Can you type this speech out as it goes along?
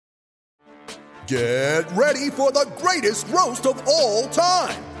Get ready for the greatest roast of all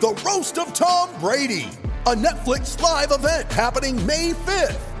time, the Roast of Tom Brady, a Netflix live event happening May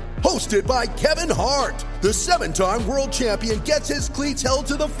 5th. Hosted by Kevin Hart, the 7-time world champion gets his cleats held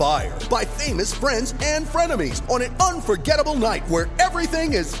to the fire by famous friends and frenemies on an unforgettable night where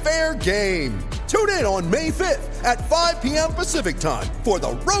everything is fair game. Tune in on May 5th at 5 p.m. Pacific time for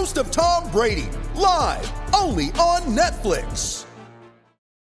the Roast of Tom Brady, live only on Netflix.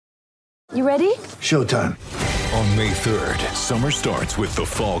 You ready? Showtime. On May 3rd, summer starts with The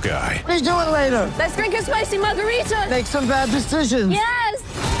Fall Guy. Let's do it later. Let's drink a spicy margarita. Make some bad decisions. Yes!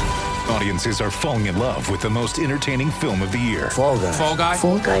 Audiences are falling in love with the most entertaining film of the year. Fall Guy. Fall Guy?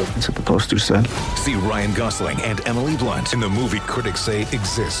 Fall guy. That's what the poster said. See Ryan Gosling and Emily Blunt in the movie critics say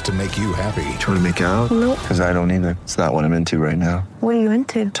exists to make you happy. Trying to make it out? Nope. Because I don't either. It's not what I'm into right now. What are you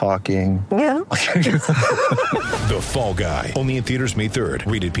into? Talking. Yeah. The Fall Guy. Only in theaters May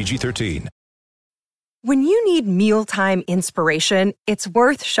 3rd. Rated PG-13. When you need mealtime inspiration, it's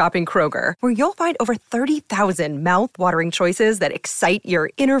worth shopping Kroger, where you'll find over 30,000 mouth-watering choices that excite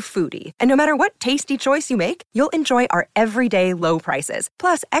your inner foodie. And no matter what tasty choice you make, you'll enjoy our everyday low prices,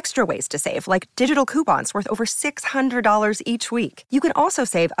 plus extra ways to save, like digital coupons worth over $600 each week. You can also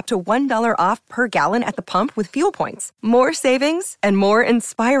save up to $1 off per gallon at the pump with fuel points. More savings and more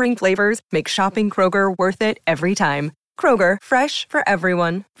inspiring flavors make shopping Kroger worth it every time. Kroger, fresh for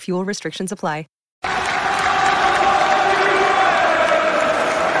everyone. Fuel restrictions apply.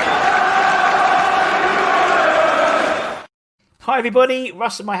 Hi everybody,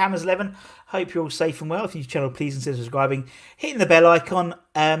 Russ and My Hammers 11. Hope you're all safe and well. If you're new to the channel, please consider subscribing, hitting the bell icon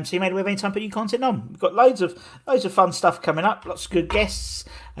so you're made aware of any time putting new content on. We've got loads of fun stuff coming up, lots of good guests.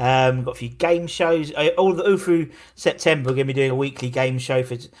 We've got a few game shows. All through September, we're going to be doing a weekly game show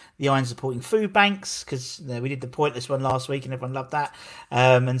for the Iron Supporting Food Banks, because we did the Pointless one last week and everyone loved that.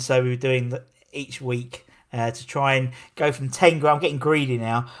 And so we were doing each week. To try and go from 10 grand, I'm getting greedy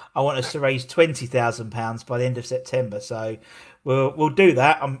now. I want us to raise £20,000 by the end of September. So we'll do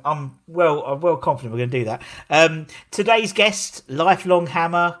that. I'm well confident we're going to do that. Today's guest, lifelong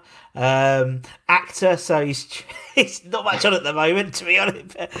hammer, actor. So he's not much on at the moment, to be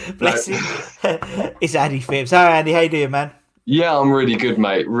honest. Bless him. It's Andy Phipps. Hi Andy, how you doing, man? Yeah, I'm really good,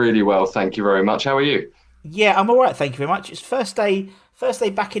 mate. Really well, thank you very much. How are you? Yeah, I'm all right. Thank you very much. It's first day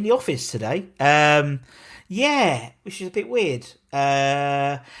back in the office today. Yeah, which is a bit weird.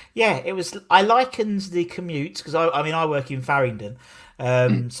 It was. I likened the commute because I work in Farringdon,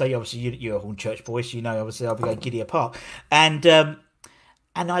 so you're a Hornchurch boy, so obviously I'll be going Gidea Park, and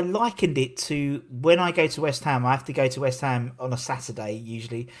I likened it to when I go to West Ham. I have to go to West Ham on a Saturday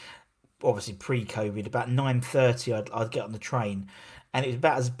usually, obviously pre-COVID. About 9:30, I'd get on the train, and it was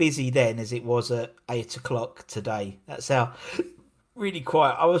about as busy then as it was at 8 o'clock today. That's how. Really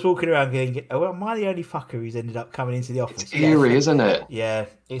quiet. I was walking around going, "Oh, well, am I the only fucker who's ended up coming into the office?" It's eerie, isn't it? Yeah,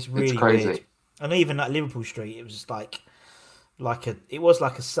 it's really crazy. weird. And even like Liverpool Street, it was just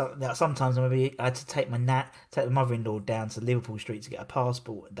sometimes I had to take take the mother-in-law down to Liverpool Street to get a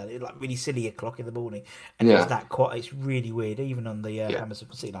passport and done it like really silly o'clock in the morning, and it was that quiet. It's really weird, even on the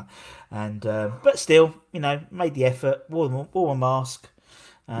Hammersmith City line. And but still, made the effort, wore my mask,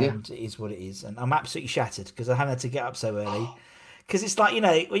 and it is what it is. And I'm absolutely shattered because I haven't had to get up so early. Because it's like,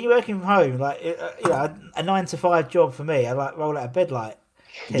 when you're working from home, like, a 9 to 5 job for me, I like roll out of bed like...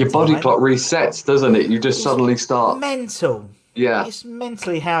 Your body clock resets, doesn't it? You just suddenly start... Mental. Yeah. It's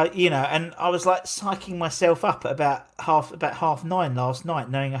mentally how, and I was like psyching myself up at about 9:30 last night,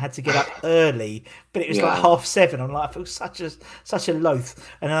 knowing I had to get up early, but it was like 7:30. I'm like, I feel such a loath.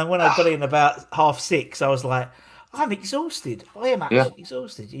 And then when I got in about 6:30, I was like, I'm exhausted. I am actually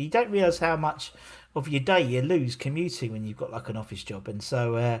exhausted. You don't realise how much of your day you lose commuting when you've got like an office job. And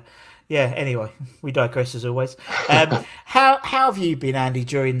so anyway, we digress as always. How have you been, Andy,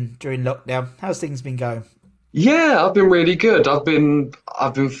 during lockdown? How's things been going? Yeah, I've been really good. I've been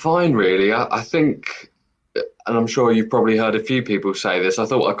fine, really. I think, and I'm sure you've probably heard a few people say this, I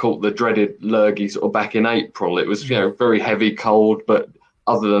thought I caught the dreaded lurgy sort of back in April. It was very heavy cold, but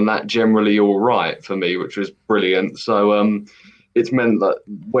other than that, generally all right for me, which was brilliant. So it's meant that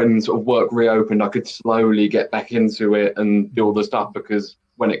when sort of work reopened, I could slowly get back into it and do all the stuff, because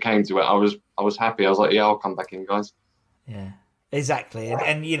when it came to it, I was happy. I was like, yeah, I'll come back in, guys. Yeah, exactly.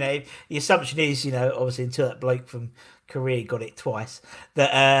 And the assumption is, obviously until that bloke from Korea got it twice,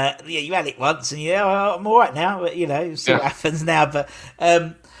 that you had it once and I'm all right now, but see what happens now. But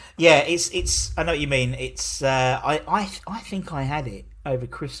it's I know what you mean. It's I think I had it over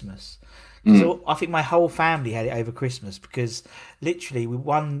Christmas. So I think my whole family had it over Christmas, because literally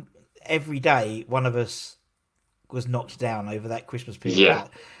every day one of us was knocked down over that Christmas period. Yeah.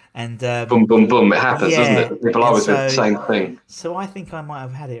 And boom, boom, boom. It happens, yeah, doesn't it? People always do the same thing. So I think I might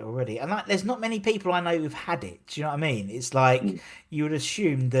have had it already. And there's not many people I know who've had it. Do you know what I mean? It's like you would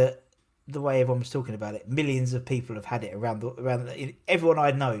assume that the way everyone was talking about it, millions of people have had it around everyone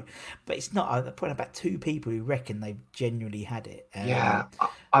I know. But it's not. I'm probably about 2 people who reckon they've genuinely had it. Yeah.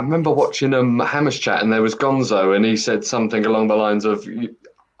 I remember watching Hammer's chat, and there was Gonzo, and he said something along the lines of,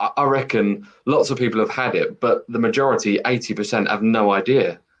 I reckon lots of people have had it, but the majority, 80%, have no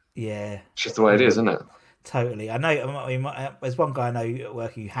idea. Yeah. It's just the way it is, isn't it? Totally. I know. There's one guy I know at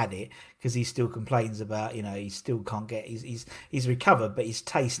work who had it because he still complains about, he still can't get. He's recovered, but his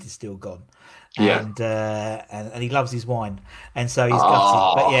taste is still gone. And and he loves his wine, and so he's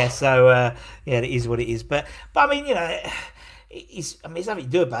gutted. But yeah, so it is what it is. But I mean, it's nothing to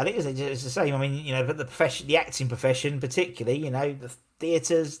do about it, is it? It's the same. I mean, but the acting profession, particularly, the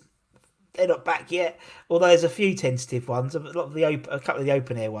theatres. They're not back yet, although there's a few tentative ones. A couple of the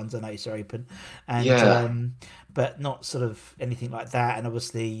open air ones I noticed are open, and but not sort of anything like that. And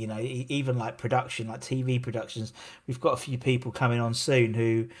obviously, even like production, like TV productions, we've got a few people coming on soon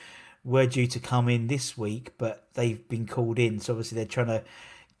who were due to come in this week, but they've been called in. So obviously, they're trying to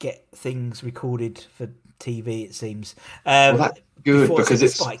get things recorded for TV. It seems. Well, that's good because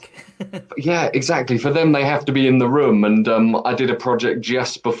it's spike. Yeah, exactly. For them, they have to be in the room. And I did a project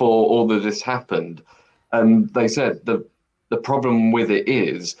just before all of this happened, and they said the problem with it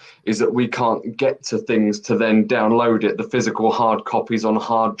is that we can't get to things to then download it, the physical hard copies on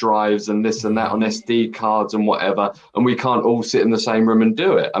hard drives and this and that on SD cards and whatever, and we can't all sit in the same room and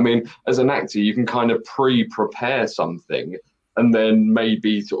do it. I mean, as an actor, you can kind of pre-prepare something and then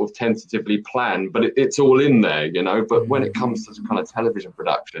maybe sort of tentatively plan, but it's all in there, But when it comes to kind of television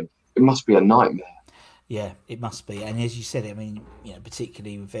production, it must be a nightmare. Yeah, it must be. And as you said, I mean,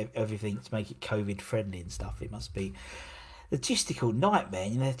 particularly with everything to make it COVID friendly and stuff, it must be logistical nightmare.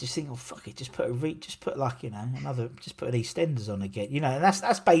 Just think, fuck it, just put an EastEnders on again. And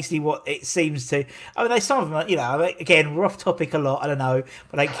that's basically what it seems to. I mean, some of them, again, we're off topic a lot. I don't know,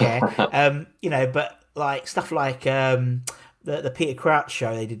 but I don't care. But like stuff like the Peter Crouch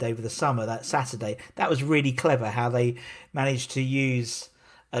show they did over the summer, that Saturday, that was really clever how they managed to use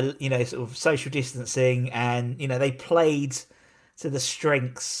sort of social distancing, and they played to the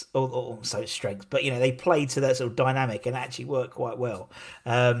strengths but they played to that sort of dynamic and actually worked quite well.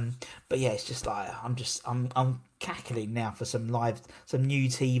 But yeah, it's just like I'm cackling now for some new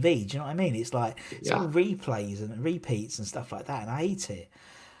TV. Do you know what I mean? It's like sort of replays and repeats and stuff like that, and I hate it.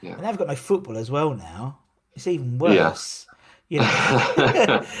 And they've got no football as well now. It's even worse.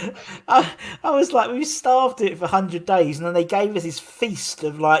 I was like, we starved it for 100 days, and then they gave us this feast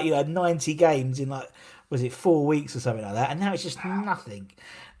of 90 games in was it 4 weeks or something like that, and now it's just nothing.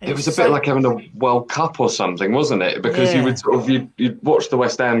 And it was a bit like having a World Cup or something, wasn't it? Because you would you'd watch the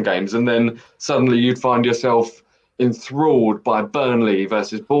West Ham games, and then suddenly you'd find yourself enthralled by Burnley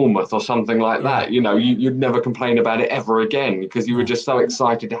versus Bournemouth or something like that. You'd never complain about it ever again because you were just so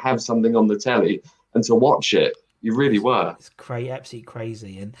excited to have something on the telly and to watch it. You really were. It's absolutely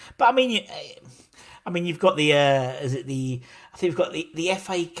crazy. But I mean, you've got the I think we've got the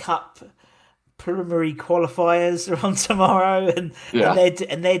FA Cup preliminary qualifiers are on tomorrow, and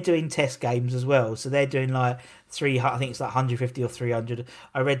they're doing test games as well. So they're doing I think it's 150 or 300.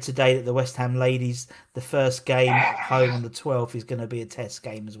 I read today that the West Ham ladies, the first game at home on the 12th is going to be a test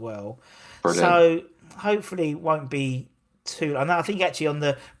game as well. Brilliant. So hopefully it won't be too. And I think actually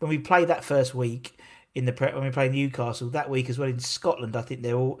when we played that first week when we play Newcastle that week as well in Scotland, I think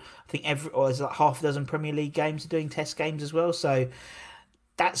there's like half a dozen Premier League games are doing test games as well. So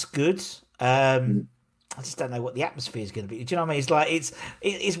that's good. I just don't know what the atmosphere is going to be. Do you know what I mean? It's like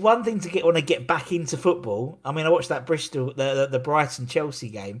it's one thing to want to get back into football. I mean, I watched that Bristol, the Brighton Chelsea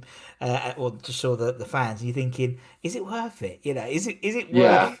game, or just saw the fans, and you're thinking, is it worth it? Is it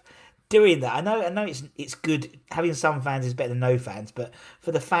worth doing that? I know it's good having some fans is better than no fans, but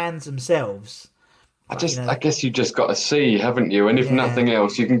for the fans themselves. I guess you just got to see, haven't you? And if nothing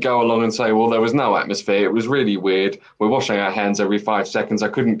else, you can go along and say, well, there was no atmosphere. It was really weird. We're washing our hands every 5 seconds. I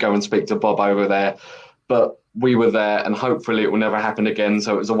couldn't go and speak to Bob over there, but we were there, and hopefully it will never happen again.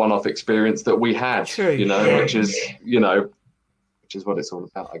 So it was a one-off experience that we had, which is what it's all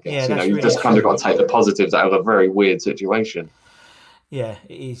about, I guess. You just kind of got to take the positives out of a very weird situation. Yeah,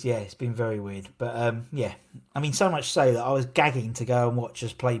 it is. Yeah, it's been very weird. But, I mean, so much so that I was gagging to go and watch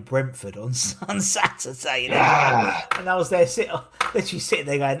us play Brentford on Saturday. And I was there literally sitting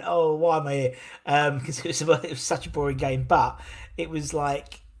there going, oh, why am I here? Because it was such a boring game. But it was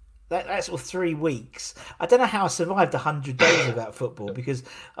like, that sort of 3 weeks. I don't know how I survived 100 days without football, because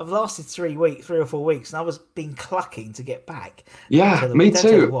I've lasted 3 or 4 weeks, and I was been clucking to get back. Yeah, me don't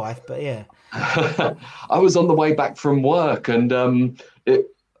tell too. the wife, but yeah. I was on the way back from work, and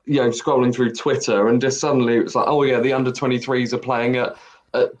scrolling through Twitter, and just suddenly it was like, oh yeah, the under-23s are playing at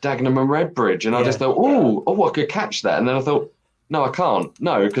Dagenham and Redbridge, and I just thought, I could catch that, and then I thought, no, I can't,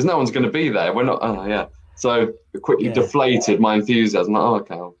 because no one's going to be there. We're not. Oh yeah. So it quickly deflated my enthusiasm. Like,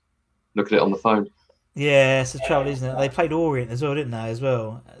 okay, I'll look at it on the phone. Yeah, it's the trouble, isn't it? They played Orient as well, didn't they?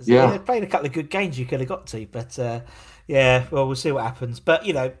 They played a couple of good games you could have got to, but well, we'll see what happens. But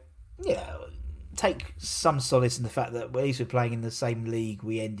take some solace in the fact that at least we're playing in the same league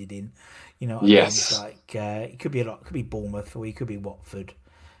we ended in. Yes. It's like it could be it could be Bournemouth, or it could be Watford.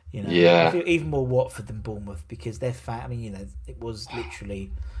 Yeah. Even more Watford than Bournemouth, because they're fat. I mean, it was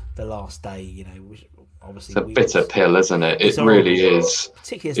literally the last day. Which obviously it's a bitter pill, isn't it? It really is.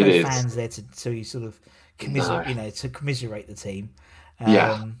 Particularly, there's no fans there to sort of commiserate the team.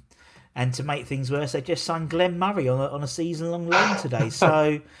 And to make things worse, they just signed Glenn Murray on a season-long loan today.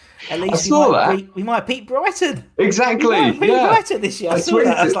 So at least we might beat Brighton. Exactly. We might beat Brighton this year. I saw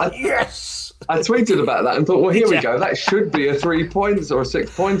that. I was like, yes. I tweeted about that and thought, well, here we go. That should be a 3 points or a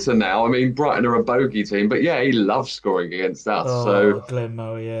 6 pointer now. I mean, Brighton are a bogey team, but yeah, he loves scoring against us. So Glenn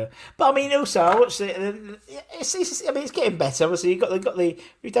Murray, yeah. But I mean, also, I watched it. It's getting better. Obviously,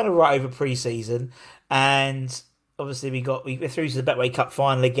 we've done a right over pre-season, and obviously we're through to the Betway Cup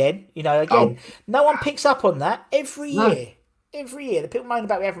final again. No one picks up on that every year. Every year, the people moan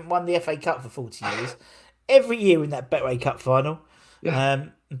about we haven't won the FA Cup for 40 years. Every year we're in that Betway Cup final. Yeah.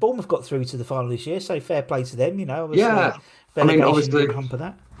 Bournemouth got through to the final this year, so fair play to them. Obviously, obviously, hump of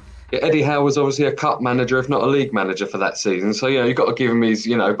that. Eddie Howe was obviously a cup manager, if not a league manager, for that season. So you've got to give him his.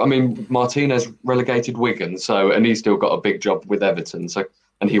 Martinez relegated Wigan, and he's still got a big job with Everton. So.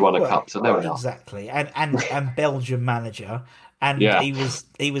 And he won a cup, so there we are. Exactly, and Belgium manager, and he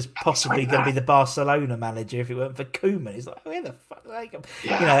was possibly going to be the Barcelona manager if it weren't for Koeman. He's like, where the fuck are they going?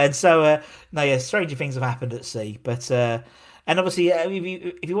 And so stranger things have happened at sea. But and obviously, have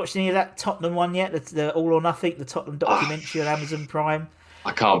you watched any of that Tottenham one yet? The All or Nothing, the Tottenham documentary on Amazon Prime.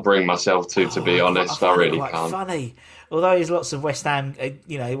 I can't bring myself to be honest. I really can't. Funny. Although there's lots of West Ham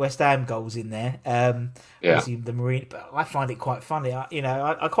goals in there. Obviously the Marine, but I find it quite funny.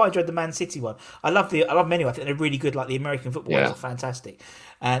 I quite enjoyed the Man City one. I love them anyway. I think they're really good. Like the American football ones are fantastic,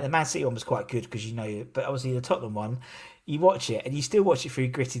 and the Man City one was quite good because but obviously the Tottenham one, you watch it and you still watch it through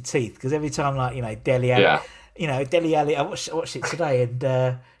gritted teeth because every time Dele Alli, I watched it today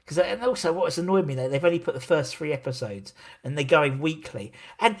and also what's annoyed me, they've only put the first 3 episodes and they're going weekly.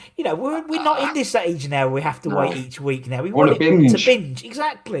 And, we're not in this age now where we have to wait each week now. We want it to binge.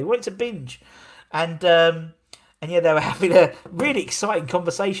 Exactly. We want it to binge. And they were having a really exciting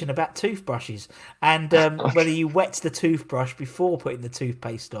conversation about toothbrushes and whether you wet the toothbrush before putting the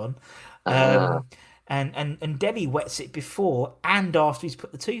toothpaste on. And Debbie wets it before and after he's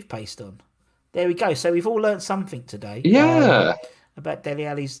put the toothpaste on. There we go. So we've all learned something today. Yeah. About Dele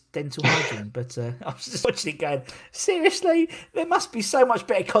Alli's dental hygiene, but I was just watching it going, seriously, there must be so much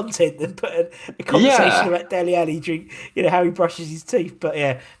better content than putting a conversation about Dele Alli how he brushes his teeth. But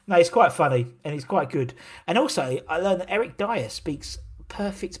it's quite funny and it's quite good. And also, I learned that Eric Dyer speaks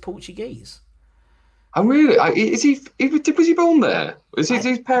perfect Portuguese. Oh really? Was he born there? Was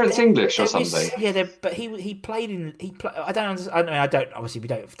his parents English or something? But he played in. I don't obviously we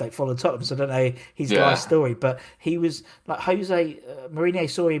don't follow Tottenham, so I don't know his life story. But he was like Jose Mourinho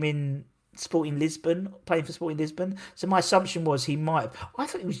saw him in Sporting Lisbon, playing for Sporting Lisbon. So my assumption was he might have. I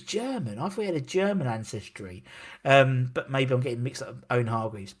thought he was German. I thought he had a German ancestry. But maybe I'm getting mixed up with Owen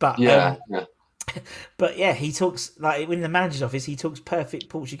Hargreaves. But But he talks like in the manager's office. He talks perfect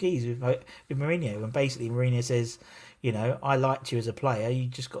Portuguese with Mourinho, and basically Mourinho says, I liked you as a player. You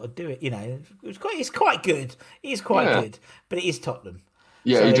just got to do it. It's quite good. It is quite good, but it is Tottenham.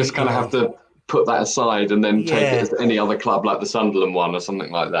 Yeah, so, you just kind of have to put that aside and then take it as any other club like the Sunderland one or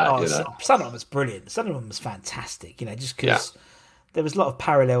something like that. Sunderland was brilliant. Sunderland was fantastic. Just because there was a lot of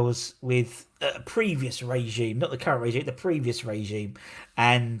parallels with a previous regime, not the current regime, the previous regime,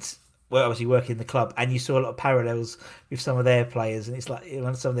 and. Well, obviously working in the club, and you saw a lot of parallels with some of their players, and it's like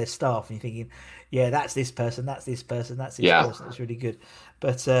some of their staff, and you're thinking, that's this person, that's this person, that's this person. It's really good.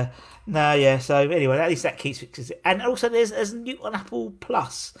 But So anyway, at least that keeps it. And also, there's new on Apple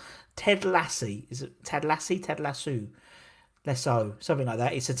Plus, Ted Lasso. Is it Ted Lasso? Ted Lasso, something like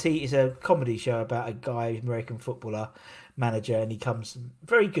that. It's a comedy show about a guy, American footballer. Manager, and he comes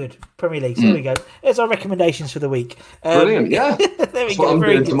very good Premier League. So there we go. There's our recommendations for the week. Brilliant, yeah. There we That's go. what I'm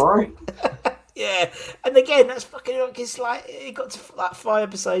very doing good. Tomorrow. Yeah, and again, that's fucking like, it's like it got to like 5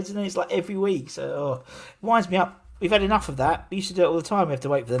 episodes and then it's like every week. So it winds me up. We've had enough of that. We used to do it all the time. We have to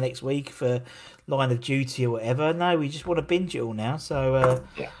wait for the next week for Line of Duty or whatever. No, we just want to binge it all now. So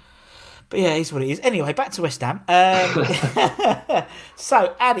but yeah, it's what it is. Anyway, back to West Ham.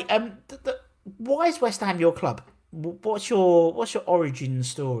 So Addy, why is West Ham your club? What's your origin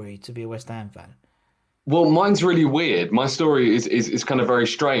story to be a West Ham fan? Well, mine's really weird. My story is kind of very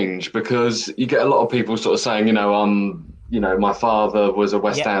strange because you get a lot of people sort of saying, my father was a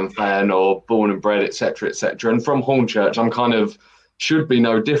West Ham fan or born and bred, etc., etc. And from Hornchurch, I'm kind of should be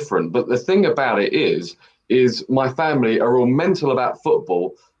no different. But the thing about it is my family are all mental about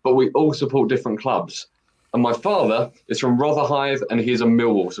football, but we all support different clubs. And my father is from Rotherhithe and he's a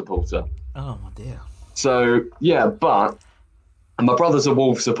Millwall supporter. Oh, my dear. So, yeah, but my brother's a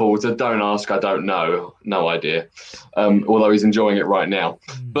Wolves supporter. Don't ask, I don't know. No idea. Although he's enjoying it right now.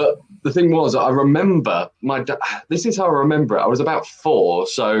 But the thing was, I remember this is how I remember it. I was about 4,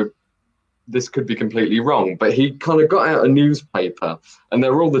 so this could be completely wrong. But he kind of got out a newspaper and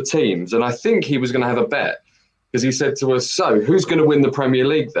there were all the teams. And I think he was going to have a bet because he said to us, so who's going to win the Premier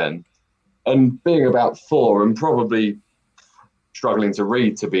League then? And being about 4 and probably struggling to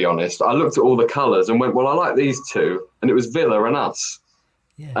read, to be honest, I looked at all the colours and went, well, I like these two. And it was Villa and us.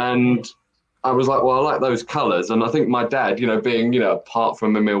 Yeah. And I was like, well, I like those colours. And I think my dad, being, apart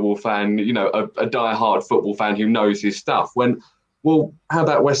from a Millwall fan, a die-hard football fan who knows his stuff, went, well, how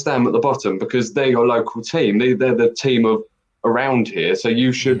about West Ham at the bottom? Because they're your local team. They're the team of around here. So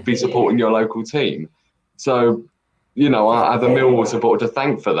you should be supporting your local team. So, I have a Millwall supporter to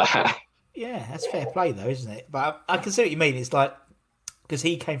thank for that. Yeah, that's fair play, though, isn't it? But I can see what you mean. It's like, because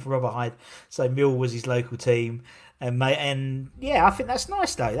he came from Rotherhithe, so Mill was his local team. And yeah, I think that's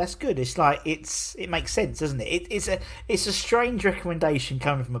nice, though. That's good. It's like, it makes sense, doesn't it? It's a strange recommendation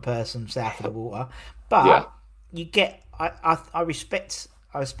coming from a person south of the water. But you get, I respect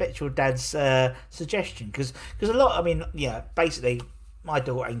your dad's suggestion. Because a lot, basically, my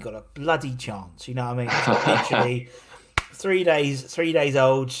daughter ain't got a bloody chance. You know what I mean? It's literally 3 days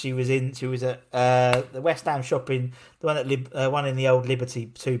old. She was at the West Ham shopping, the one in the old Liberty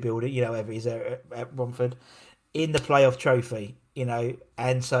 2 building, wherever it is at Romford, in the playoff trophy,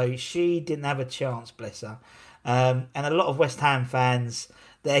 and so she didn't have a chance, bless her. And a lot of West Ham fans,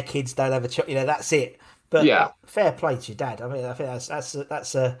 their kids don't have a chance. That's it. But fair play to your dad. I mean, I think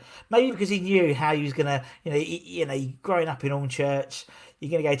that's maybe because he knew how he was gonna, growing up in Hornchurch, you're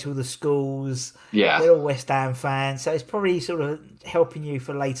going to go to all the schools. Yeah. They're all West Ham fans. So it's probably sort of helping you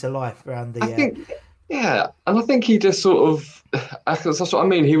for later life around the... And I think he just sort of... That's what I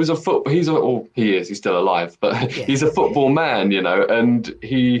mean. He was he's still alive, but he's a football man, and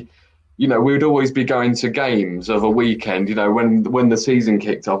he... we would always be going to games of a weekend, when the season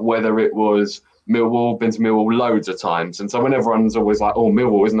kicked off, whether it was Millwall, been to Millwall loads of times. And so when everyone's always like, oh,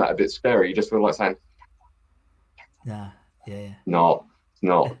 Millwall, isn't that a bit scary? You just feel like saying... Nah, yeah. Not.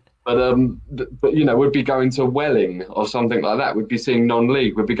 But we'd be going to Welling or something like that. We'd be seeing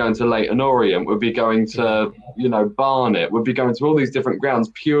non-league. We'd be going to Leyton Orient. We'd be going to, Barnet. We'd be going to all these different grounds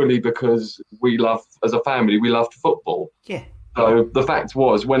purely because as a family, we loved football. Yeah. So the fact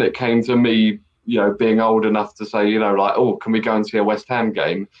was, when it came to me, being old enough to say, can we go and see a West Ham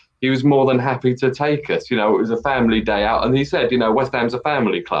game? He was more than happy to take us. It was a family day out. And he said, West Ham's a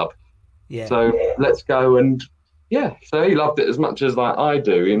family club. Yeah. So let's go and... Yeah, so he loved it as much as I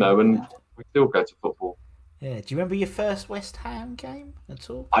do, and we still go to football. Yeah, do you remember your first West Ham game at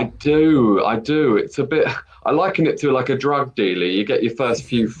all? I do. It's a bit, I liken it to like a drug dealer. You get your first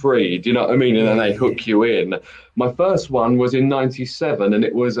few free, do you know what I mean? And then they hook you in. My first one was in 97 and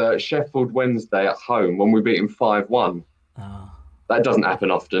it was Sheffield Wednesday at home when we beat them 5-1. Oh. That doesn't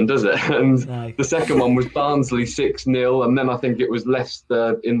happen often, does it? And the second one was Barnsley 6-0 and then I think it was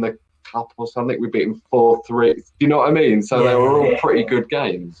Leicester in the Cup or something. We beat them 4-3. Do you know what I mean? So they were all pretty good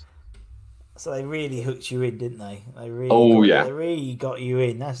games. So they really hooked you in, didn't they? They really got you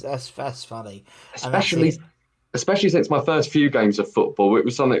in. That's funny. Especially since my first few games of football, it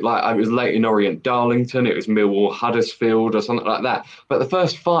was something like it was Leyton Orient Darlington, it was Millwall Huddersfield or something like that. But the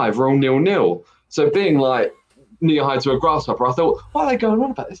first 5 were all 0-0. So being like knee-high to a grasshopper, I thought, why are they going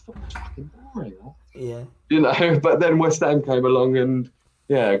on about this? Football's fucking boring. Yeah. But then West Ham came along and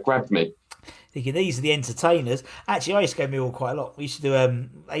grabbed me. Thinking these are the entertainers. Actually, I used to go to Millwall quite a lot. We used to do.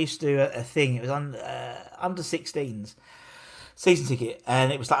 I used to do a thing. It was under 16s season ticket,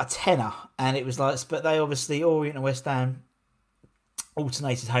 and it was like a tenner. And it was like, but they obviously Orient and West Ham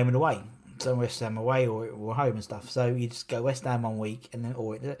alternated home and away. some West Ham away or home and stuff. So you just go West Ham one week and then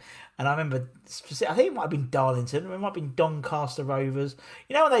and I remember I think it might have been Darlington, it might have been Doncaster Rovers.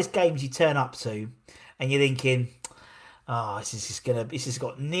 You know, one of those games you turn up to and you're thinking, oh, this has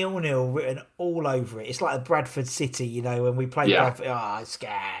got 0-0 written all over it. It's like the Bradford City, you know, when we played Bradford. Oh, it's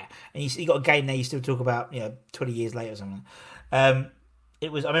scare. And you got a game there you still talk about, 20 years later or something.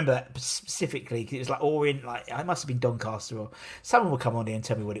 It was. I remember that specifically because it was like Orient, like it must have been Doncaster or someone would come on here and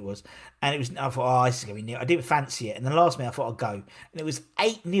tell me what it was. And it was. I thought, oh, this is gonna be nil. I didn't fancy it, and then last minute I thought I'd go, and it was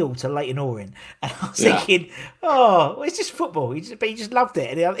 8-0 to Leyton Orient, and I was thinking, oh, well, it's just football. But he just loved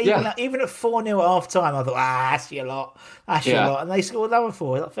it. And even at 4-0 at half time, I thought, that's your lot, your lot, and they scored another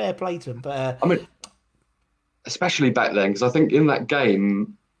 4. Like, fair play to them. But I mean, especially back then, because I think in that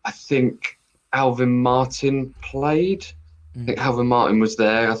game, Alvin Martin played. I think Alvin Martin was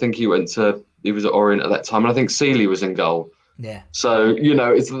there. I think he was at Orient at that time. And I think Seeley was in goal. Yeah. So,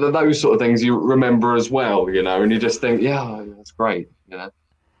 it's those sort of things you remember as well, and you just think, yeah, that's great,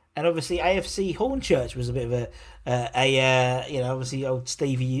 And obviously AFC Hornchurch was a bit of obviously old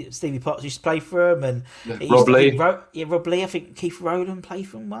Stevie Potts used to play for him, and Rob Lee. Rob Lee. I think Keith Rowland played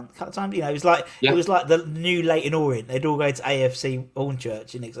for him a couple of times. It was like the new Leyton Orient. They'd all go to AFC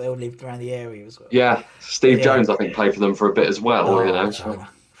Hornchurch, and they all lived around the area as well. Yeah, Steve Jones, I think, played for them for a bit as well. Jonah.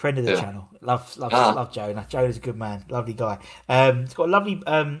 Friend of the channel. Love Jonah. Jonah's a good man, lovely guy. It's got a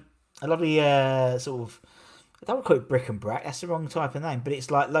lovely sort of. I don't want to call it brick and brack. That's the wrong type of name, but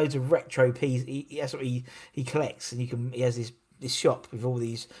it's like loads of retro pieces. That's what he collects, and he has this shop with all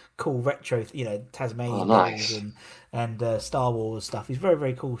these cool retro, Tasmanian dolls and Star Wars stuff. He's a very,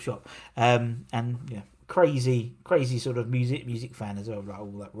 very cool shop, and crazy sort of music fan as well, like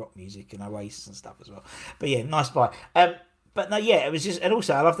all that rock music and Oasis and stuff as well. But yeah, nice buy. But no, yeah, it was just, and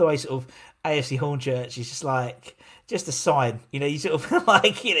also I love the way sort of AFC Hornchurch is just a sign, you sort of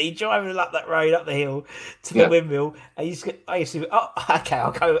like, you're driving up that road, up the hill to the windmill, and you just get, I'll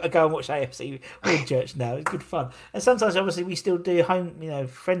go and watch AFC Hornchurch now. It's good fun. And sometimes, obviously, we still do home,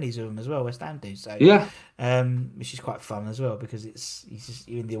 friendlies with them as well, West Ham do. So, which is quite fun as well, because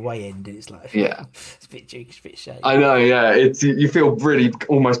you're in the away end, and it's like, it's a bit jokes, it's a bit shady. I know, yeah. You feel really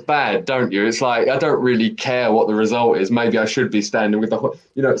almost bad, don't you? It's like, I don't really care what the result is. Maybe I should be standing with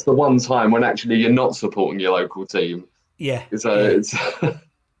it's the one time when actually you're not supporting your local team. Yeah. It's I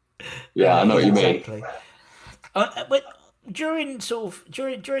know what you mean. Exactly. But during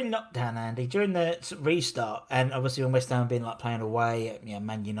lockdown, Andy, during the restart, and obviously when West Ham been like playing away at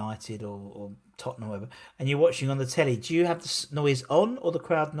Man United or Tottenham or whatever, and you're watching on the telly, do you have the noise on or the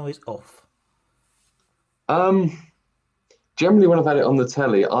crowd noise off? Generally, when I've had it on the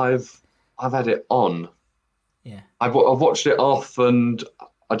telly, I've had it on. Yeah. I've watched it off, and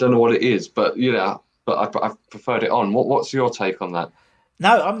I don't know what it is, but but I've preferred it on. What's your take on that?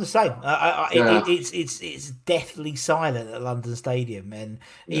 No, I'm the same. It's deathly silent at London Stadium, and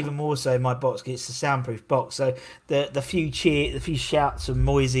even more so in my box. It's a soundproof box, so the few shouts of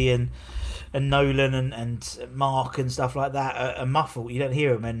Moisey and Nolan and Mark and stuff like that are muffled. You don't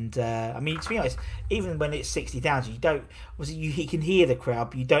hear them, and I mean, to be honest, even when it's 60,000, you can hear the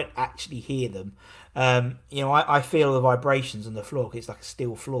crowd, but you don't actually hear them. I feel the vibrations on the floor because it's like a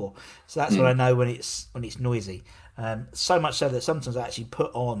steel floor, so that's what I know when it's noisy. So much so that sometimes I actually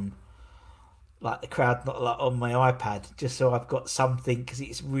put on like the crowd not like on my iPad just so I've got something, because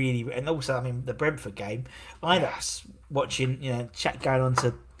it's really. And also, I mean, the Brentford game, I ended up watching chat going on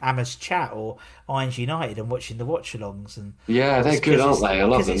to Amma's chat or Irons United and watching the watch-alongs, and they're good, aren't they? I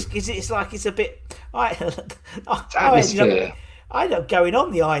love them. It's like it's a bit. I ended up going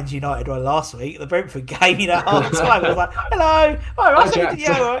on the Irons United one last week, the Brentford game, half time. I was like, hello. Hi, Russ.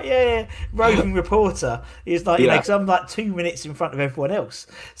 Yeah. Roving reporter. He's like, because I'm like 2 minutes in front of everyone else.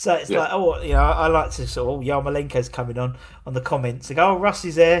 So it's like, I like to sort of, Yarmolenko's coming on the comments. They go, Russ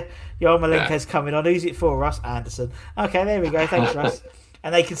is there. Yarmolenko's coming on. Who's it for, Russ? Anderson. Okay, there we go. Thanks, Russ.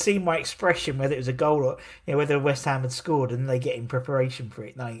 And they can see my expression, whether it was a goal or whether West Ham had scored, and they get in preparation for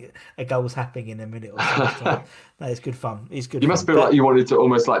it. No, a goal's happening in a minute or so. No, it's good fun. It's good. You must feel like you wanted to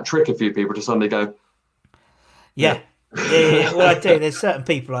almost like trick a few people to suddenly go. Yeah. Well, I do. There's certain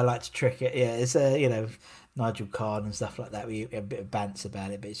people I like to trick it. Yeah, it's Nigel Card and stuff like that. We have a bit of bants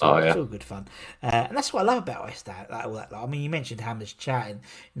about it, but it's all good fun. And that's what I love about West Ham. All that. I mean, you mentioned Hammer's chat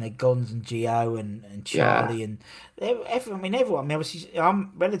and Gons and Gio and Charlie and everyone. I mean, obviously, I've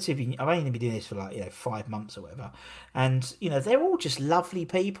only been doing this for 5 months or whatever, and they're all just lovely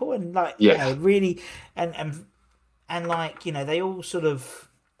people, and really, and they all sort of.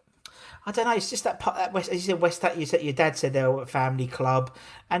 I don't know. It's just that West. As you said, West Ham. You said your dad said they were a family club,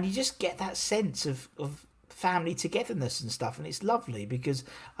 and you just get that sense of family togetherness and stuff, and it's lovely because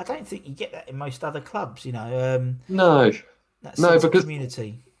I don't think you get that in most other clubs. No, that sense of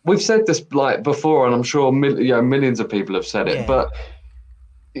community. We've said this like before, and I'm sure millions of people have said it, but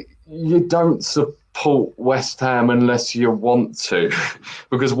you don't support West Ham unless you want to,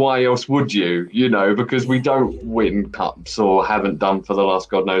 because why else would you? Because we don't win cups or haven't done for the last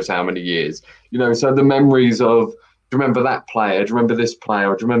God knows how many years. So the memories of, do you remember that player? Do you remember this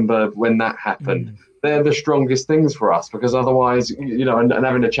player? Do you remember when that happened? They're the strongest things for us, because otherwise, and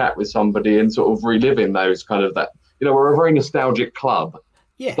having a chat with somebody and sort of reliving those kind of that, we're a very nostalgic club.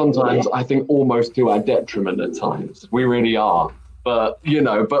 Yeah. Sometimes I think almost to our detriment at times. We really are. But,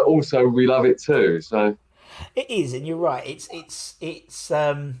 but also we love it too. So it is, and you're right. It's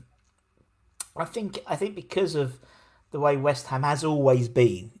I think because of the way West Ham has always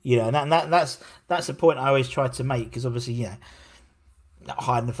been, and that's the point I always try to make, because obviously, not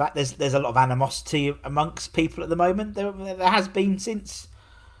hiding the fact there's a lot of animosity amongst people at the moment. There has been since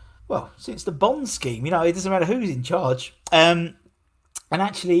the Bond scheme. It doesn't matter who's in charge. And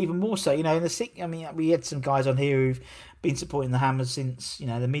actually, even more so, we had some guys on here who've been supporting the Hammers since,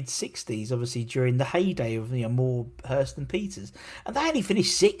 the mid-60s, obviously during the heyday of, Moore, Hurst and Peters. And they only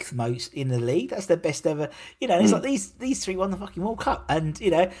finished 6th most in the league. That's their best ever. It's like these three won the fucking World Cup. And,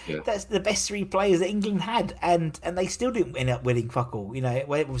 that's the best 3 players that England had. And they still didn't end up winning fuck all.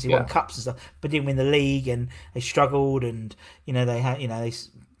 Obviously won cups and stuff, but didn't win the league, and they struggled, and, they had,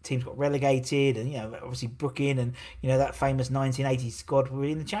 teams got relegated, and obviously Brooklyn and that famous 1980 squad were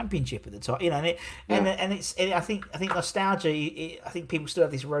in the championship at the time. I think nostalgia. I think people still have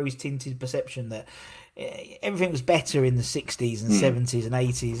this rose-tinted perception that everything was better in the 60s and 70s and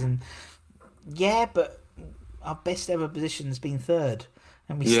 80s, and but our best ever position has been 3rd,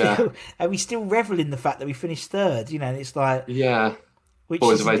 and we still revel in the fact that we finished 3rd. And it's like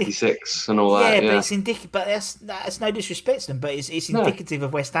Boys of '86 and all that. Yeah, but it's indicative. But that's no disrespect to them. But it's indicative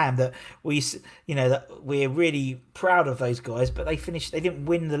of West Ham that that we're really proud of those guys. But they didn't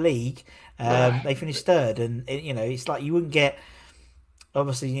win the league. They finished 3rd, and it's like you wouldn't get.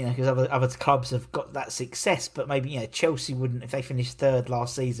 Obviously, because other clubs have got that success, but maybe Chelsea wouldn't, if they finished 3rd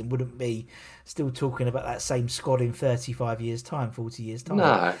last season, wouldn't be still talking about that same squad in 35 years' time, 40 years' time.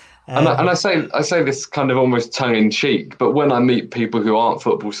 No, and I say this kind of almost tongue in cheek, but when I meet people who aren't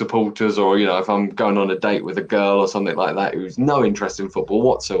football supporters, or if I'm going on a date with a girl or something like that who's no interest in football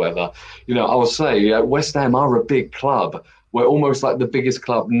whatsoever, I will say West Ham are a big club. We're almost like the biggest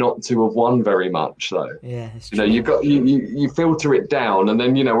club not to have won very much, though. Yeah, it's true. You've got you filter it down, and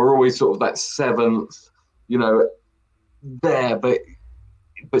then we're always sort of that 7th, there, but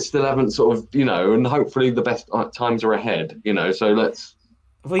still haven't sort of and hopefully the best times are ahead. So let's.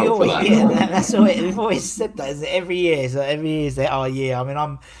 That's all. We've always said that, isn't it? Every year is our year. I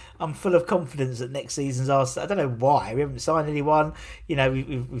mean, I'm full of confidence that next season's ours. I don't know why we haven't signed anyone.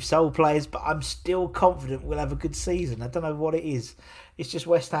 We've sold players, but I'm still confident we'll have a good season. I don't know what it is. It's just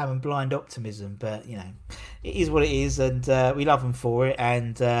West Ham and blind optimism, but it is what it is, and we love them for it.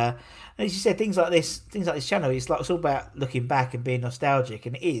 And as you said, things like this channel, it's all about looking back and being nostalgic,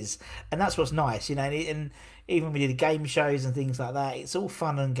 and it is, and that's what's nice, And even when we did game shows and things like that, it's all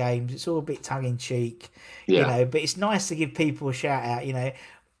fun and games. It's all a bit tongue in cheek, But it's nice to give people a shout out.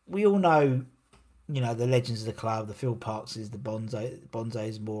 We all know, the legends of the club, the Phil Parkses, the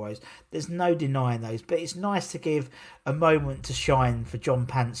Bonzos, Moros. There's no denying those, but it's nice to give a moment to shine for John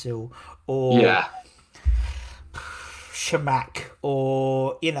Pansel or Shamak,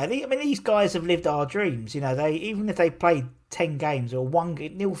 or these guys have lived our dreams. They, even if they played 10 games or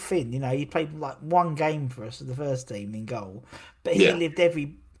Neil Finn, he played like 1 game for us for the first team in goal, but he lived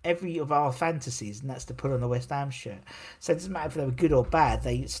every of our fantasies, and that's to put on a West Ham shirt. So it doesn't matter if they were good or bad,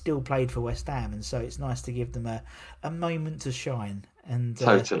 they still played for West Ham, and so it's nice to give them a moment to shine. And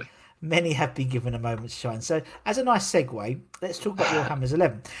totally. Many have been given a moment to shine. So as a nice segue, let's talk about your Hammers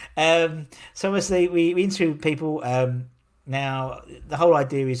 11. So obviously we interview people. Now the whole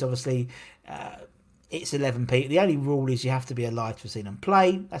idea is obviously it's 11 people. The only rule is you have to be alive to have seen them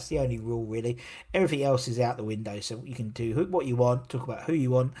play. That's the only rule, really. Everything else is out the window. So you can do what you want, talk about who you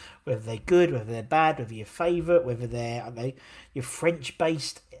want, whether they're good, whether they're bad, whether your favourite, whether they're your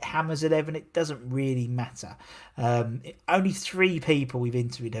French-based Hammers 11. It doesn't really matter. Only 3 people we've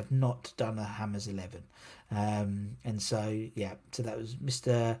interviewed have not done a Hammers 11. And so that was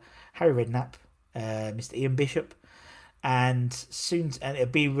Mr. Harry Redknapp, Mr. Ian Bishop, and it'll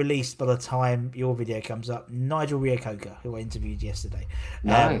be released by the time your video comes up, Nigel Reo-Coker, who I interviewed yesterday.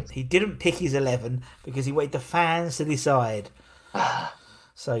 Nice. He didn't pick his 11 because he waited the fans to decide.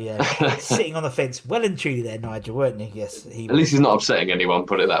 So yeah, sitting on the fence, well and truly there, Nigel, weren't you? Yes, he. At least he's not upsetting anyone.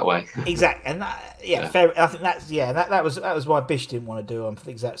 Put it that way. Exactly, and fair. I think that was why Bish didn't want to do him for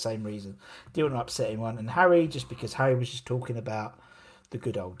the exact same reason. Didn't want to upset anyone, and Harry just because Harry was just talking about the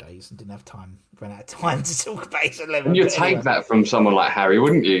good old days and didn't have time, ran out of time to talk about his 11. And you'd take that from someone like Harry,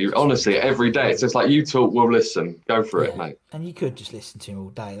 wouldn't you? Honestly, every day it's just like you talk, we'll listen. Go for it, mate. And you could just listen to him all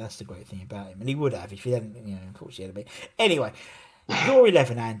day. That's the great thing about him, and he would have if he hadn't, unfortunately, had a bit. Anyway. You're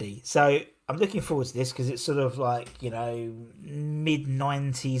 11, Andy. So I'm looking forward to this because it's sort of like,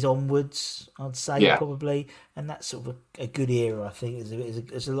 mid-90s onwards, I'd say, probably. And that's sort of a good era, I think.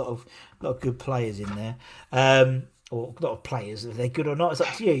 There's a lot of good players in there. Or a lot of players, if they're good or not, it's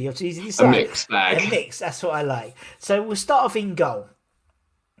up to you. You have to easily decide. A mixed bag. A mix, that's what I like. So we'll start off in goal.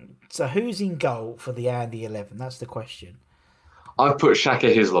 So who's in goal for the Andy 11? That's the question. I've put Shaka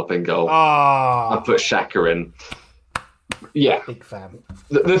Hislop in goal. I've put Shaka in. Yeah. Big fan.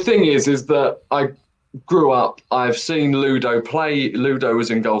 The thing is that I grew up, I've seen Ludo play. Ludo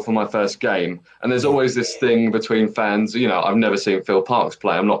was in goal for my first game. And there's always this thing between fans. I've never seen Phil Parkes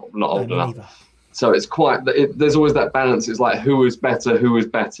play. I'm not old enough. Neither. So it's there's always that balance. It's like, who is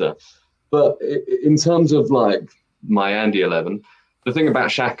better? But in terms of like my Andy 11, the thing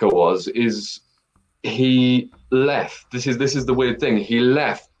about Shaka is he left. This is the weird thing. He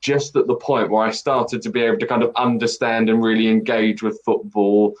left just at the point where I started to be able to kind of understand and really engage with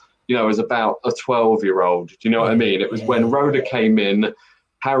football, as about a 12-year-old. Do you know what I mean? It was when Rhoda came in,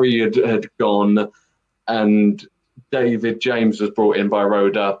 Harry had gone, and David James was brought in by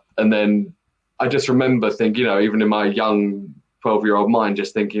Rhoda. And then I just remember thinking, even in my young 12-year-old mind,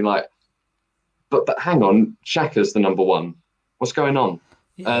 just thinking like, but hang on, Shaka's the number one. What's going on?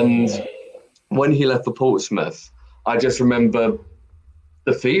 Yeah. And when he left for Portsmouth, I just remember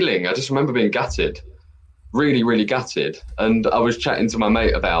the feeling. I just remember being gutted, really, really gutted. And I was chatting to my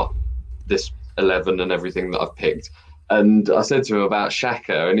mate about this 11 and everything that I've picked. And I said to him about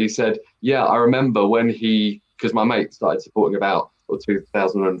Shaka, and he said, yeah, I remember when because my mate started supporting about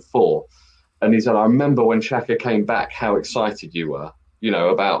 2004. And he said, I remember when Shaka came back, how excited you were,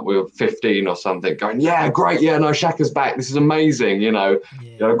 about we were 15 or something, going, yeah, great. Yeah, no, Shaka's back. This is amazing.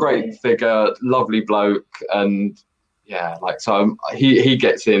 Great figure, lovely bloke. And yeah, so he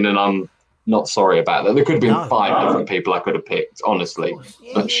gets in, and I'm not sorry about that. There could have been 5 different people I could have picked, honestly,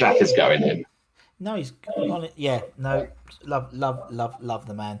 but Shaka's going in. No, he's on it. Yeah, no, love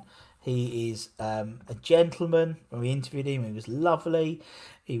the man. He is a gentleman. When we interviewed him, he was lovely.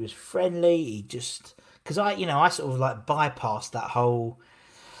 He was friendly. He just because I sort of like bypassed that whole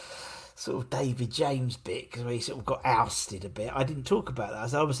sort of David James bit because he sort of got ousted a bit. I didn't talk about that.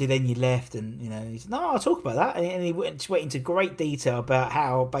 So obviously then you left and, he said, no, I'll talk about that. And he went into great detail about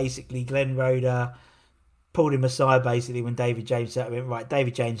how basically Glenn Rhoda pulled him aside basically when David James said, right,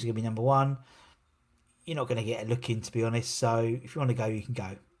 David James is going to be number one. You're not going to get a look in, to be honest. So if you want to go, you can go.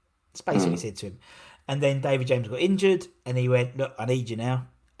 That's basically what he said to him. And then David James got injured and he went, look, I need you now.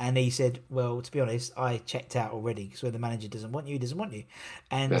 And he said, well, to be honest, I checked out already because when the manager doesn't want you, he doesn't want you.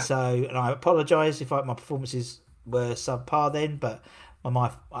 And and I apologise if my performances were subpar then, but my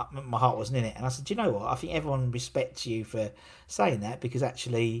heart wasn't in it. And I said, do you know what? I think everyone respects you for saying that because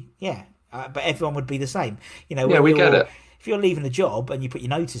actually, but everyone would be the same. We get it. If you're leaving a job and you put your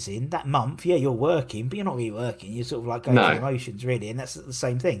notice in that month, you're working, but you're not really working. You're sort of like going through the motions, really, and that's the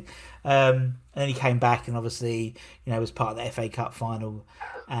same thing. And then he came back and obviously, was part of the FA Cup final,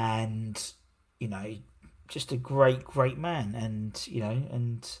 and just a great, great man, and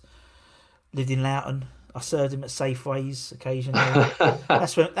and lived in Loughton. I served him at Safeways occasionally.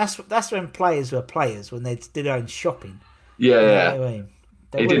 that's when players were players when they did their own shopping. Yeah.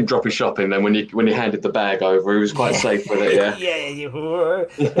 He didn't drop his shopping then when he handed the bag over. He was quite safe with it, yeah.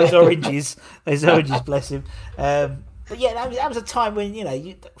 Those oranges, bless him. But yeah, that was a time when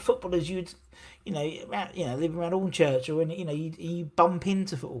footballers living around Hornchurch or when you bump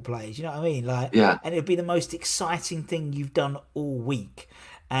into football players. You know what I mean? And it'd be the most exciting thing you've done all week.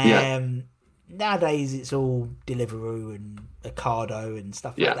 Nowadays it's all Deliveroo and Ocado and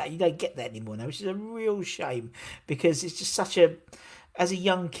stuff like that. You don't get that anymore now, which is a real shame because it's just such a. As a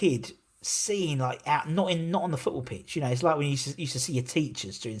young kid, seeing not on the football pitch, it's like when you used to see your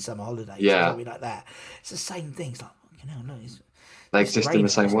teachers during summer holidays, something like that. It's the same thing. It's like, they exist in the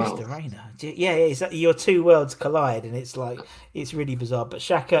same world. Exactly. Your two worlds collide, and it's like it's really bizarre. But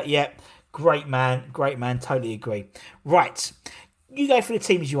Shaka, great man, totally agree. Right, you go for the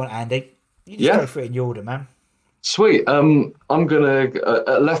teams you want, Andy. You just go for it in your order, man. Sweet. I'm gonna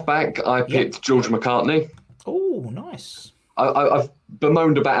left back. I picked George McCartney. Oh, nice. I've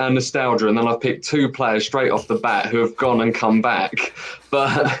bemoaned about our nostalgia, and then I've picked 2 players straight off the bat who have gone and come back.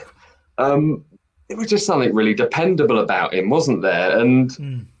 But it was just something really dependable about him, wasn't there?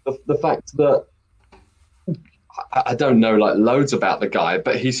 And the fact that I don't know like loads about the guy,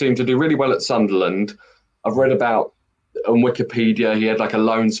 but he seemed to do really well at Sunderland. I've read about on Wikipedia he had like a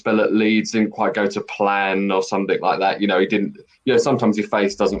loan spell at Leeds, didn't quite go to plan or something like that. You know, he didn't. You know, sometimes your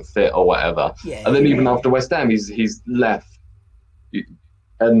face doesn't fit or whatever. Yeah, and then even after West Ham, he's left.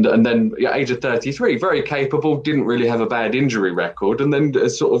 And then age of 33, very capable, didn't really have a bad injury record, and then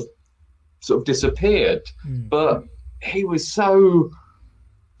sort of disappeared. But he was so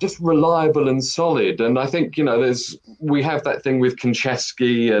just reliable and solid. And I think, you know, we have that thing with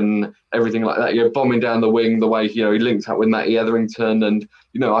Konchesky and everything like that, you know, bombing down the wing, the way, you know, he linked up with Matty Etherington. And,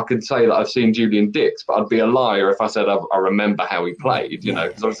 you know, I could say that I've seen Julian Dix, but I'd be a liar if I said I remember how he played, you know,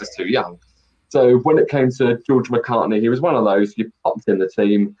 because I was just too young. So when it came to George McCartney, he was one of those, you popped in the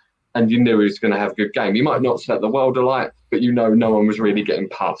team and you knew he was going to have a good game. He might not set the world alight, but you know no one was really getting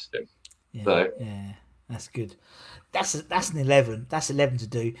past him. Yeah, that's good. That's an 11. That's 11 to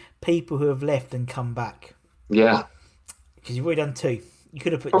do. People who have left and come back. Yeah. Because you've already done 2. You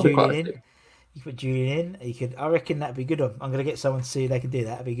could have put Julian in. You could put Julian in. You could. I reckon that'd be a good one. I'm going to get someone to see if they can do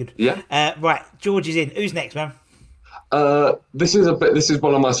that. That'd be good. Yeah. Right. George is in. Who's next, man? This is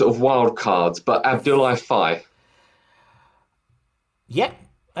one of my sort of wild cards, but Abdoulaye Faye. Yep.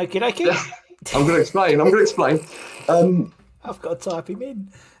 Okay. I'm going to explain. I've got to type him in.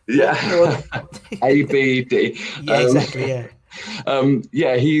 Yeah. ABD. Yeah, exactly. Yeah.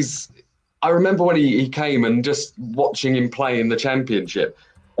 I remember when he came and just watching him play in the Championship,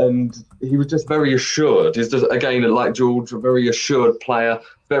 and he was just very assured. He's just, again, like George, a very assured player,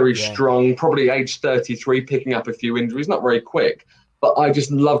 very strong, probably age 33, picking up a few injuries, not very quick, but I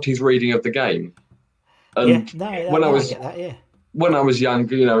just loved his reading of the game. And when I was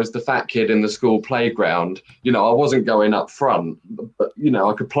younger, you know, as the fat kid in the school playground, you know, I wasn't going up front, but, you know,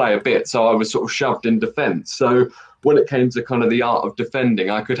 I could play a bit. So I was sort of shoved in defence. So when it came to kind of the art of defending,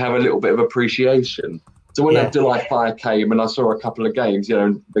 I could have a little bit of appreciation. So when Abdoulaye Faye came and I saw a couple of games, you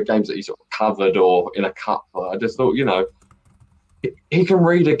know, the games that he sort of covered or in a cup, I just thought, you know, he can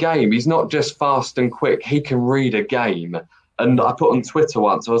read a game. He's not just fast and quick. He can read a game. And I put on Twitter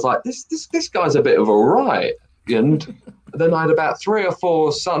once, I was like, this guy's a bit of a riot. And then I had about 3 or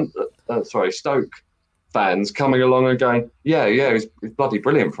 4 Stoke fans coming along and going, he's bloody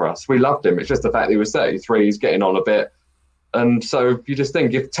brilliant for us. We loved him. It's just the fact that he was 33, he's getting on a bit. And so you just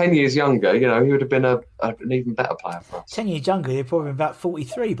think, if 10 years younger, you know, he would have been an even better player for us. 10 years younger, he'd probably been about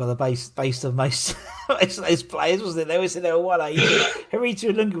 43 by the based on most of those players, wasn't it? They always said they were 180.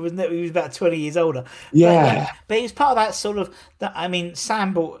 Herita Lunga wasn't it? He was about 20 years older. Yeah. But he was part of that sort of,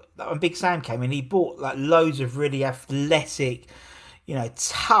 Big Sam came in, he bought like loads of really athletic, you know,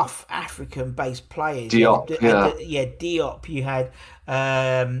 tough African-based players. Diop, Diop. You had,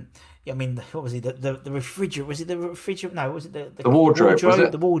 I mean, what was it? The refrigerator? Was it the refrigerator? No, was it the wardrobe? Was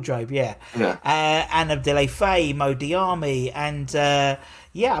it? The wardrobe, yeah. And Abdoulaye Faye, Mo Diarmi, and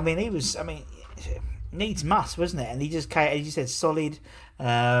I mean, he was. I mean, needs must, wasn't it? And he just came, as you said, solid,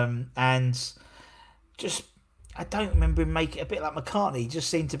 and just. I don't remember him making a bit like McCartney. He just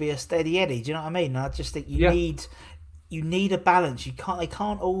seemed to be a steady Eddie. Do you know what I mean? And I just think you need a balance. They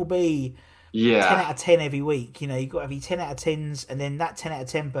can't all be 10 out of 10 every week. You know, you've got to be 10 out of 10s, and then that 10 out of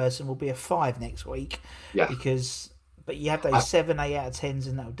 10 person will be a 5 next week. Yeah. But you have those 7, 8 out of 10s,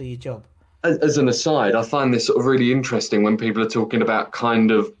 and that'll do your job. As an aside, I find this sort of really interesting when people are talking about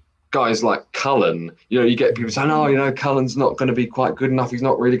kind of guys like Cullen. You know, you get people saying, oh, you know, Cullen's not going to be quite good enough. He's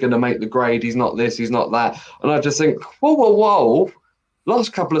not really going to make the grade. He's not this, he's not that. And I just think, whoa.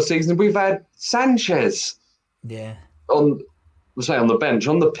 Last couple of seasons, we've had Sanchez. Yeah. On the bench,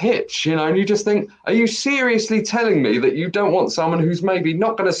 on the pitch, you know, and you just think, are you seriously telling me that you don't want someone who's maybe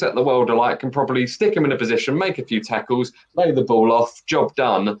not going to set the world alight, can probably stick him in a position, make a few tackles, lay the ball off, job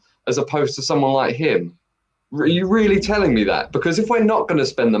done, as opposed to someone like him? Are you really telling me that? Because if we're not going to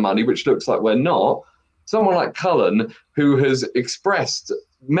spend the money, which looks like we're not, someone like Cullen, who has expressed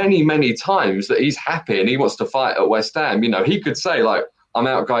many, many times that he's happy and he wants to fight at West Ham, you know, he could say, like, I'm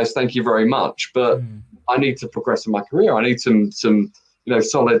out, guys, thank you very much, but I need to progress in my career. I need some, you know,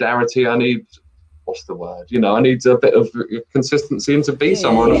 solidarity. I need, what's the word? You know, I need a bit of consistency and to be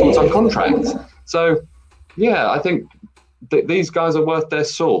somewhere on a full-time contract. So, I think these guys are worth their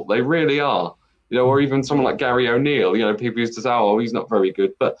salt. They really are. You know, or even someone like Gary O'Neill, you know, people used to say, oh, he's not very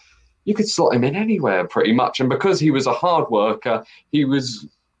good. But you could slot him in anywhere pretty much. And because he was a hard worker, he was,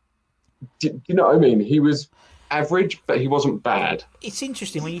 do you know what I mean? He was average, but he wasn't bad. It's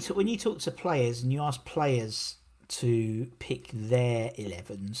interesting when you talk to players and you ask players to pick their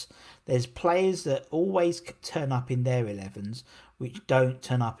 11s. There's players that always turn up in their 11s, which don't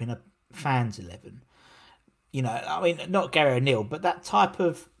turn up in a fan's 11. You know, I mean, not Gary O'Neill, but that type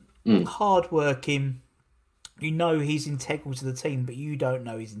of hard-working. You know he's integral to the team, but you don't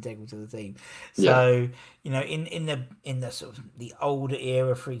know he's integral to the team. So you know, in the sort of the older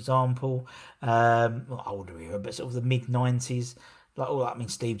era, for example, not older era, but sort of the mid-90s,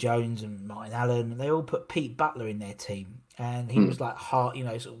 Steve Jones and Martin Allen, they all put Pete Butler in their team, and he was like sort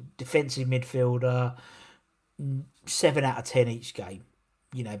of defensive midfielder, 7 out of 10 each game.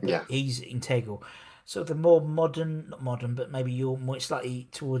 You know, but he's integral. Sort of the more not modern, but maybe you're more slightly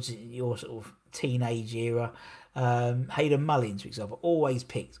towards your sort of teenage era. Hayden Mullins, for example, always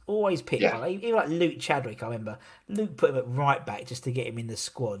picked. Even like Luke Chadwick, I remember Luke put him at right back just to get him in the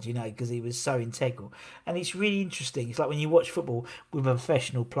squad, you know, because he was so integral. And it's really interesting. It's like when you watch football with a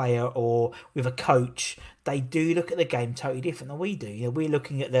professional player or with a coach, they do look at the game totally different than we do. You know, we're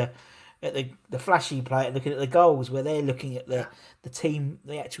looking at the flashy player, looking at the goals, where they're looking at the team,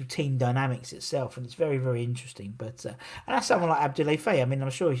 the actual team dynamics itself, and it's very, very interesting. But and that's someone like Abdoulaye Faye. I mean, I'm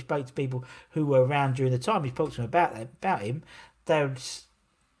sure he spoke to people who were around during the time. He spoke to them about him. They would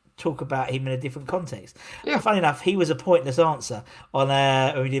talk about him in a different context. Yeah. Funny enough, he was a pointless answer on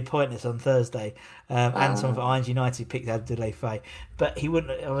when we did Pointless on Thursday. And some of Irons United picked Abdoulaye Faye, but he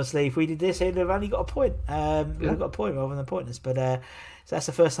wouldn't. Obviously, if we did this, he'd have only got a point. We'd have got a point rather than Pointless, but. So that's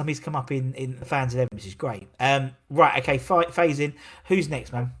the first time he's come up in the fans' 11, which is great. Right, okay, Faye's in. Who's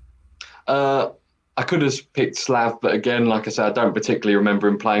next, man? I could have picked Slav, but again, like I said, I don't particularly remember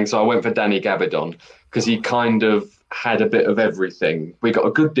him playing, so I went for Danny Gabidon because he kind of had a bit of everything. We got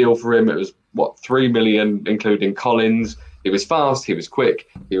a good deal for him. It was, 3 million, including Collins. He was fast, he was quick,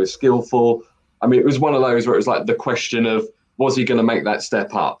 he was skillful. I mean, it was one of those where it was like the question of, was he going to make that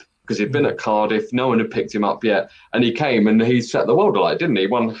step up? Because he'd been at Cardiff, no one had picked him up yet, and he came and he set the world alight, didn't he? He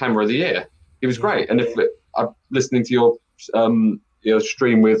won Hammer of the Year. He was great. And I'm listening to your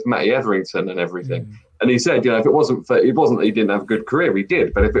stream with Matty Etherington and everything, and he said, you know, if it wasn't that he didn't have a good career, he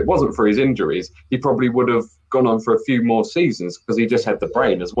did, but if it wasn't for his injuries, he probably would have gone on for a few more seasons because he just had the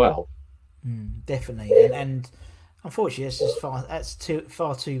brain as well. Definitely, and unfortunately, that's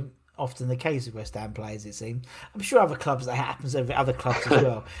far too often the case with West Ham players, it seems. I'm sure other clubs that happens over other clubs as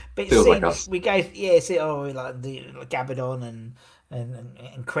well. But it seems we gave like the Gabidon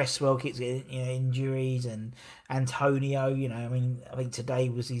and Cresswell keeps getting injuries, and Antonio. You know, I think today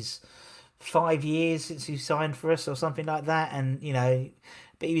was his 5 years since he signed for us or something like that, and you know.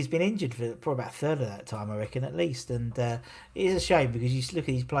 But he's been injured for probably about a third of that time, I reckon, at least. And it is a shame because you look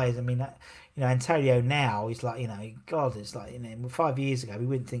at these players. I mean, Antonio now is like, God, it's like, 5 years ago we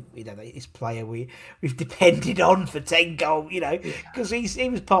wouldn't think we'd have this player we've depended on for 10 goals, because he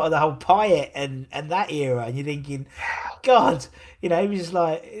was part of the whole Payet and that era. And you're thinking, God, he was just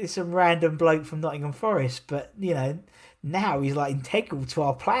like some random bloke from Nottingham Forest, but now he's like integral to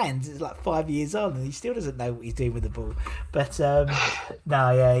our plans. It's like 5 years on, and he still doesn't know what he's doing with the ball. But it's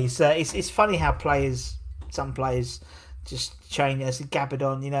funny how some players just change. As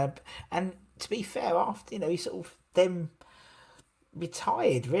Gabidon, and to be fair, after he sort of then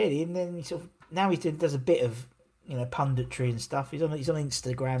retired really, and then now he does a bit of punditry and stuff. He's on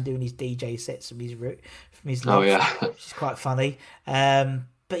Instagram doing his DJ sets from his life, which is quite funny.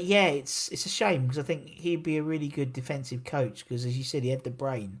 But yeah, it's a shame because I think he'd be a really good defensive coach because, as you said, he had the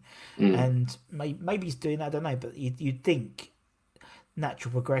brain, and maybe he's doing that. I don't know, but you'd think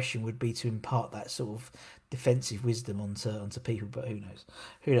natural progression would be to impart that sort of defensive wisdom onto people. But who knows?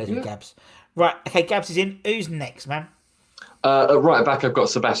 Who knows with Gabs? Right, okay, Gabs is in. Who's next, man? Right back, I've got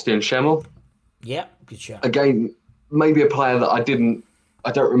Sebastian Schemmel. Yeah, good shot. Again, maybe a player that I don't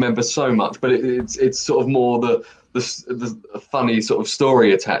remember so much, but it's sort of more the funny sort of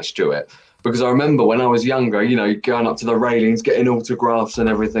story attached to it, because I remember when I was younger, going up to the railings, getting autographs and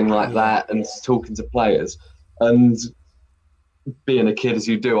everything like that, and talking to players, and being a kid as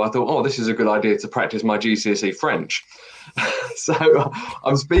you do, I thought, oh, this is a good idea to practice my GCSE French. So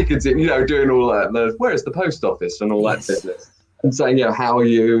I'm speaking to him, doing all that, where's the post office and all that business, and saying, how are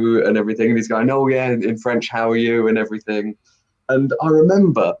you and everything, and he's going, oh yeah, in French, how are you and everything. And I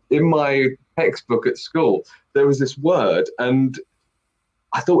remember in my textbook at school, there was this word, and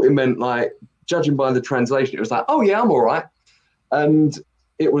I thought it meant, like, judging by the translation, it was like, oh yeah, I'm all right. And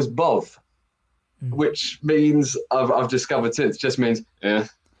it was bov, which means I've discovered since just means, yeah.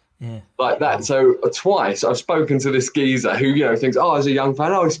 Like that. So twice I've spoken to this geezer who, thinks, oh, as a young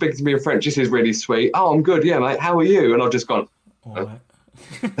fan, he's speaking to me in French. This is really sweet. Oh, I'm good. Yeah, mate. How are you? And I've just gone, all right.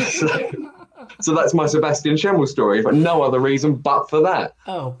 So that's my Sebastian Schemmel story, but no other reason but for that.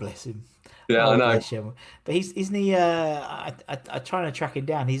 Oh, bless him. Yeah, I know. Bless him. But isn't he? I'm trying to track him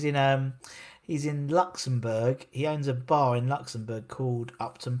down. He's in Luxembourg. He owns a bar in Luxembourg called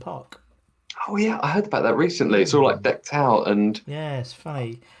Upton Park. Oh yeah, I heard about that recently. It's all like decked out and Yeah, it's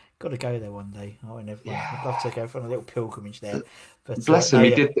funny. Got to go there one day. I'd love to go for a little pilgrimage there. But bless him.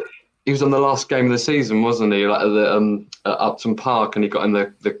 He was on the last game of the season, wasn't he? Like at Upton Park, and he got in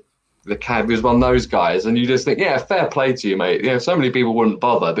the cab. He was one of those guys, and you just think, yeah, fair play to you, mate. Yeah, so many people wouldn't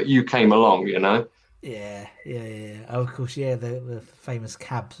bother, but you came along, you know. Yeah. Oh, of course, yeah, the famous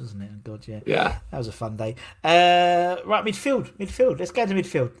cabs, wasn't it? Oh, God, yeah. Yeah. That was a fun day. Right, midfield. Let's go to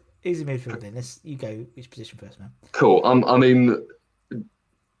midfield. Easy midfield then. You go. Which position first, man? Cool. I mean,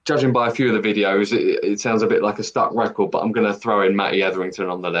 judging by a few of the videos, it sounds a bit like a stuck record, but I'm going to throw in Matty Etherington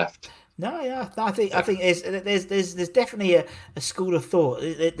on the left. No, yeah, I think there's definitely a school of thought.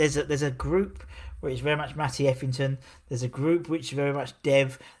 There's a group where it's very much Matty Etherington. There's a group which is very much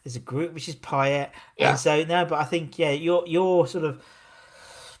Dev. There's a group which is Payet. Yeah. And so no, but I think your sort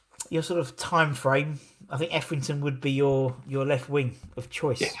of time frame. I think Etherington would be your left wing of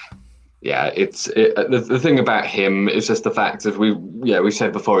choice. Yeah, the thing about him is just the fact of we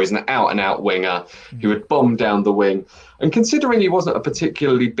said before, he's an out and out winger. He would bomb down the wing, and considering he wasn't a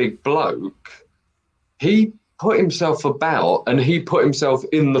particularly big bloke, he put himself about and he put himself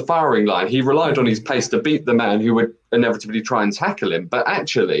in the firing line. He relied on his pace to beat the man who would inevitably try and tackle him. But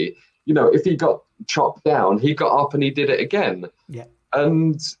actually, if he got chopped down, he got up and he did it again. Yeah,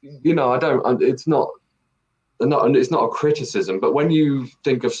 and it's not a criticism, but when you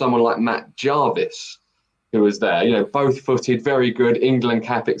think of someone like Matt Jarvis, who was there, both-footed, very good, England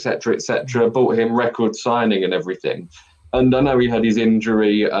cap, etc., bought him record signing and everything. And I know he had his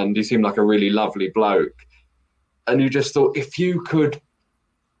injury and he seemed like a really lovely bloke. And you just thought, if you could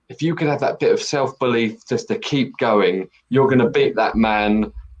have that bit of self-belief just to keep going, you're going to beat that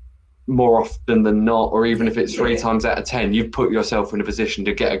man more often than not, or even if it's 3 times out of 10, you've put yourself in a position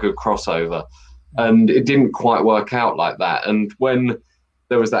to get a good crossover. And it didn't quite work out like that. And when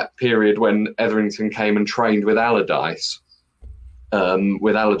there was that period when Etherington came and trained with Allardyce,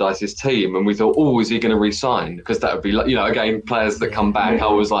 with Allardyce's team, and we thought, is he going to re-sign? Because that would be, again, players that come back, I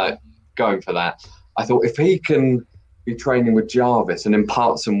was like going for that. I thought if he can be training with Jarvis and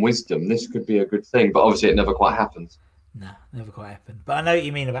impart some wisdom, this could be a good thing. But obviously it never quite happened. No, never quite happened. But I know what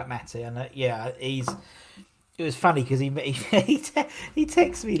you mean about Matty. I know, yeah, it was funny because he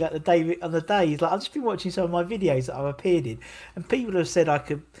texted me like the day. He's like, I've just been watching some of my videos that I've appeared in, and people have said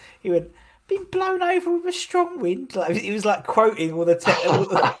he went, been blown over with a strong wind. Like he was like quoting all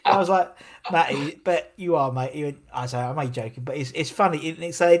the I was like, Matty, but you are, mate. He went, I say, I'm only joking, but it's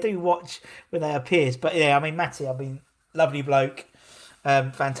funny. So they do watch when they appear. But yeah, I mean, Matty, lovely bloke,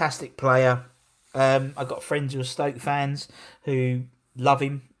 fantastic player. I got friends who are Stoke fans who love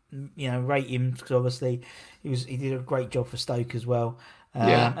him, rate him because obviously he did a great job for Stoke as well.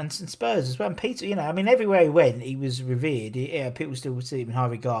 And Spurs as well. And Peter, everywhere he went, he was revered. People still see him in high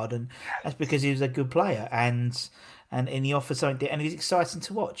regard, and that's because he was a good player and he offered something, and he was exciting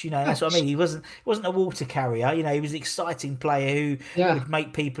to watch. That's what I mean. He wasn't a water carrier. He was an exciting player who would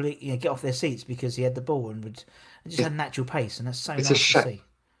make people get off their seats because he had the ball and just had natural pace, and that's so nice to see.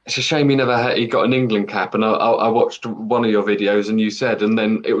 It's a shame he got an England cap, and I watched one of your videos, and you said, and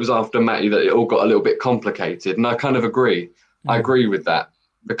then it was after Matty that it all got a little bit complicated, and I kind of agree. I agree with that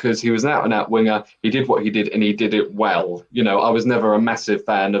because he was an out-and-out winger. He did what he did, and he did it well. I was never a massive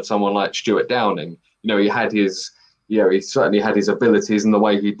fan of someone like Stuart Downing. He had his, he certainly had his abilities and the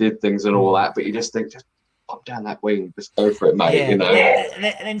way he did things and all that, but you just think, just pop down that wing, just go for it, mate. And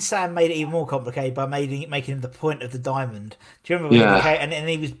then Sam made it even more complicated by making him the point of the diamond. Do you remember when he became, and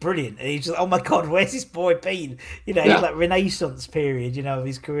he was brilliant, and he was just, oh my God, where's this boy been? He's like Renaissance period, of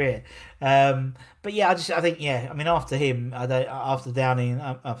his career. But yeah, I think after him, after Downing,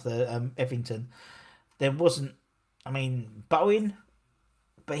 after Etherington, there wasn't. Bowen,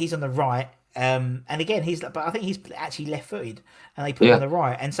 but he's on the right. And again, but I think he's actually left-footed, and they put him on the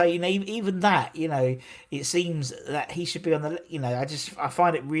right. And so even that, it seems that he should be on the. I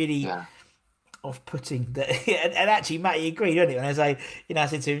find it really off-putting that. And actually, Matty agreed, didn't he? And I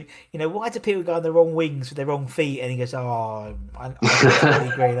said to him, why do people go on the wrong wings with their wrong feet? And he goes, I totally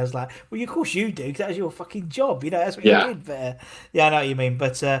agree. And I was like, well, of course you do, because that was your fucking job. That's what you did. But I know what you mean.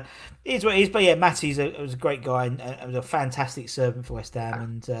 But he's what he is. But yeah, Matty was a great guy and was a fantastic servant for West Ham.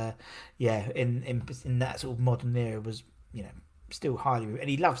 And in that sort of modern era was still highly, and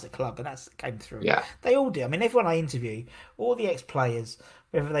he loves the club, and that's came through. Yeah, they all do. Everyone I interview, all the ex-players,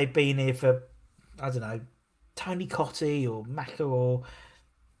 whether they've been here for, I don't know, Tony Cottee or Macca or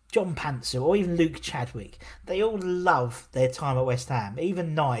John Pantzer or even Luke Chadwick, they all love their time at West Ham.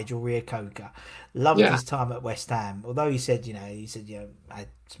 Even Nigel Reo-Coker loved his time at West Ham. Although he said, had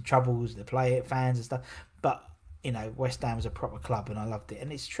some troubles, the fans and stuff. But, West Ham was a proper club and I loved it.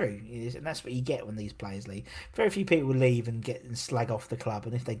 And it's true. And that's what you get when these players leave. Very few people leave and slag off the club.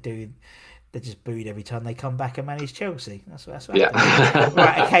 And if they do, they're just booed every time they come back and manage Chelsea. That's what happens.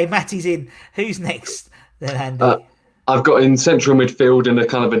 Right, okay, Matty's in. Who's next then, Andy? I've got in central midfield in a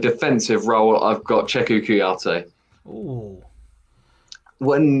kind of a defensive role, I've got Cheikhou Kouyaté. Ooh.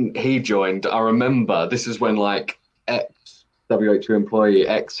 When he joined, I remember this is when ex-WHO employee,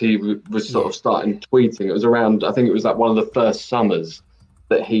 he was sort of starting tweeting. It was around, I think it was like one of the first summers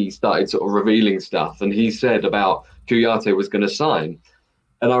that he started sort of revealing stuff. And he said about Kouyaté was going to sign.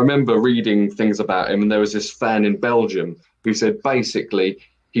 And I remember reading things about him, and there was this fan in Belgium who said basically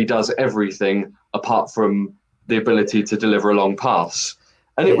he does everything apart from the ability to deliver a long pass.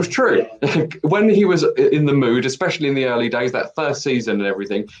 And it was true. When he was in the mood, especially in the early days, that first season and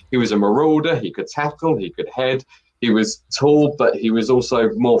everything, he was a marauder, he could tackle, he could head, he was tall, but he was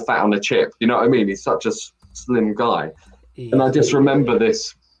also more fat on a chip. You know what I mean? He's such a slim guy. And I just remember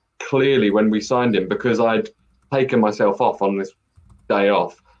this clearly when we signed him, because I'd taken myself off on this day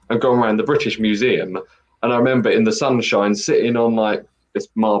off and gone around the British Museum. And I remember in the sunshine sitting on like this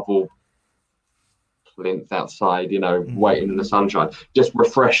marble plinth outside, waiting in the sunshine, just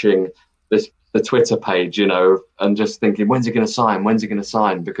refreshing the Twitter page, and just thinking, when's he going to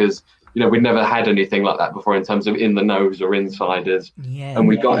sign? Because, we'd never had anything like that before in terms of in the nose or insiders. Yeah. And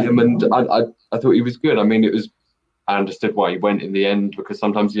we got him, and I thought he was good. I mean, I understood why he went in the end, because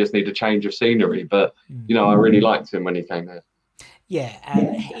sometimes you just need a change of scenery. But, I really liked him when he came here. Yeah,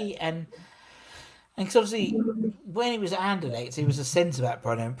 and because obviously when he was at Anderlecht, he was a centre back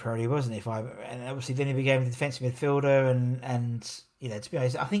primarily, wasn't he? And obviously then he became a defensive midfielder, and to be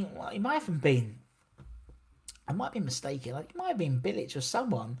honest, I think he might have been. I might be mistaken. Like it might have been Bilic or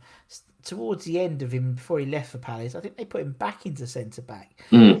someone towards the end of him before he left for Palace. I think they put him back into centre back,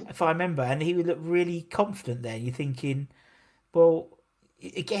 if I remember, and he would look really confident there. You're thinking, well.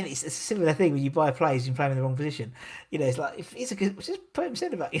 Again, it's a similar thing when you buy players and play them in the wrong position. It's like if it's a good, just put him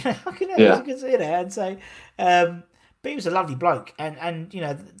centre back. Fucking hell, yeah. It's a good, and so, but he was a lovely bloke, and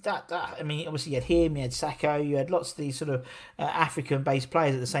that I mean, obviously you had him, you had Sacco, you had lots of these sort of African-based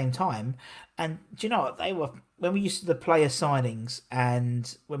players at the same time, and do you know what they were when we used to the player signings,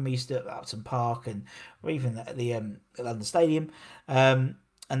 and when we used to at Upton Park or even at the London Stadium, and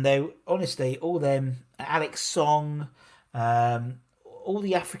they honestly all them Alex Song. All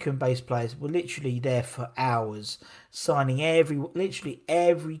the African-based players were literally there for hours, signing literally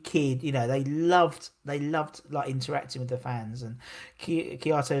every kid. They loved like interacting with the fans. And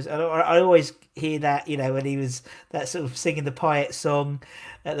Kouyaté, I always hear that when he was that sort of singing the Payet song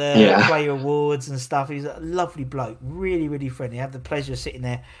at the Player Awards and stuff. He was a lovely bloke, really really friendly. I had the pleasure of sitting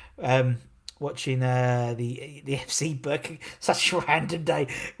there. Watching the FC Berkshire, such a random day,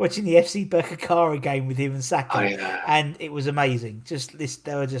 watching the FC Berkshire game with him and Saka, and it was amazing.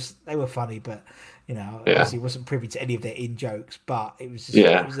 They were funny, but obviously wasn't privy to any of their in jokes, but it was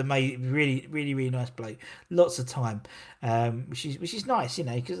it was amazing. Really, really, really nice bloke. Lots of time, which is nice,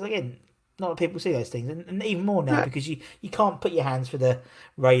 because again, not a lot of people see those things, and even more now because you can't put your hands for the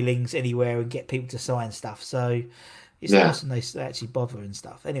railings anywhere and get people to sign stuff. So. It's nice when they actually bother and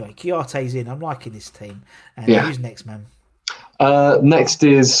stuff. Anyway, Kouyaté's in. I'm liking this team. And who's next, man? Next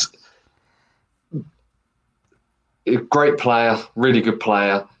is a great player, really good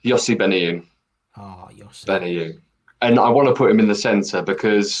player, Yossi Benayoun. Oh, Yossi. Benayoun. And I want to put him in the centre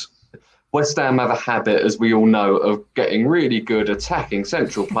because West Ham have a habit, as we all know, of getting really good attacking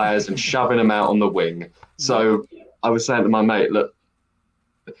central players and shoving them out on the wing. So I was saying to my mate, look,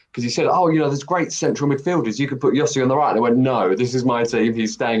 because he said, there's great central midfielders. You could put Yossi on the right. And I went, no, this is my team.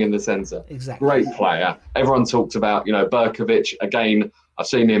 He's staying in the centre. Exactly. Great player. Everyone talked about, Berkovic. Again, I've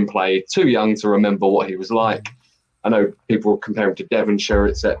seen him play. Too young to remember what he was like. I know people compare him to Devonshire,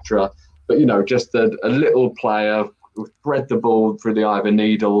 etc. But, just a little player who thread the ball through the eye of a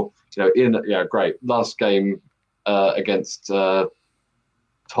needle. Great. Last game against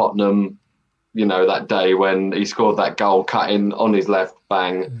Tottenham, that day when he scored that goal, cut in on his left,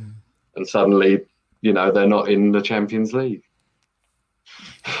 bang, and suddenly, they're not in the Champions League.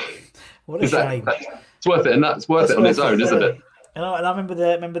 What a shame. It's worth it, and that's worth it on its own, isn't it? And I remember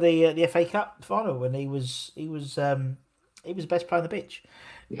the FA Cup final when he was the best player on the pitch.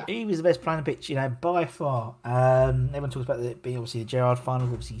 Yeah. He was the best player on the pitch, by far. Everyone talks about it being obviously the Gerrard final.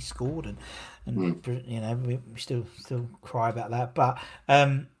 Obviously, he scored, and we still cry about that. But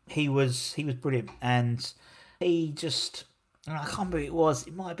he was brilliant, and he just and I can't remember who it was.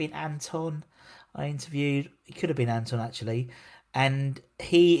 It might have been Anton I interviewed. It could have been Anton, actually. And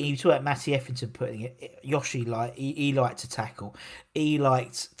he talked about Matty Effington putting it. Yoshi, he liked to tackle. He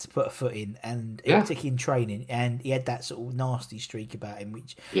liked to put a foot in, and particularly in training. And he had that sort of nasty streak about him,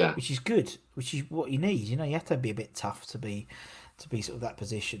 which is good, which is what he needs. You have to be a bit tough to be sort of that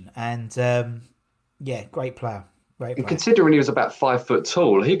position. And great player. And considering he was about 5 foot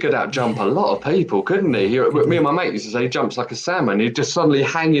tall, he could outjump a lot of people, couldn't he? Me and my mate used to say he jumps like a salmon. He'd just suddenly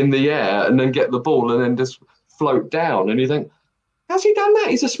hang in the air and then get the ball and then just float down. And you think, how's he done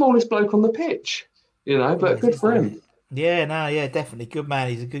that? He's the smallest bloke on the pitch, but good for him. Yeah, definitely. Good man.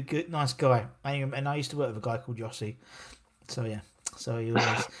 He's a good, nice guy. And I used to work with a guy called Yossi. So, yeah. So he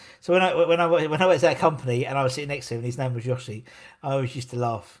always. So when I was at that company and I was sitting next to him and his name was Yoshi, I always used to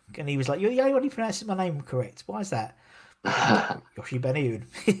laugh. And he was like, "You're the only one who pronounces my name correct. Why is that?" Yoshi Benioun.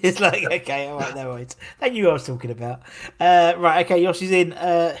 It's like, okay, all right, no worries. They knew what I was talking about. Right, okay, Yoshi's in.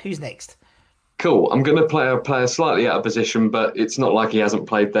 Who's next? Cool. I'm going to play a player slightly out of position, but it's not like he hasn't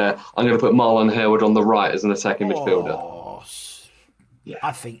played there. I'm going to put Marlon Harewood on the right as an attacking midfielder. Yeah,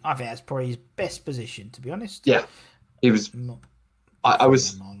 I think that's probably his best position, to be honest. Yeah, he was. I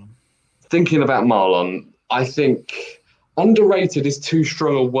was thinking about Marlon. I think underrated is too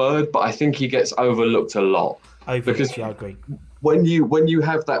strong a word, but I think he gets overlooked a lot. Because I agree. When you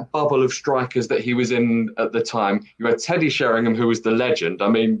have that bubble of strikers that he was in at the time, you had Teddy Sheringham, who was the legend. I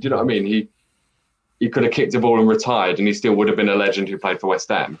mean, do you know what I mean? He could have kicked a ball and retired, and he still would have been a legend who played for West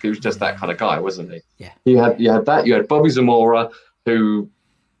Ham. He was just that kind of guy, wasn't he? Yeah. You had that. You had Bobby Zamora, who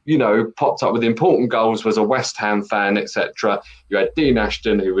popped up with important goals, was a West Ham fan, etc. You had Dean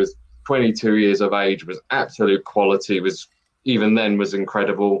Ashton, who was 22 years of age, was absolute quality, was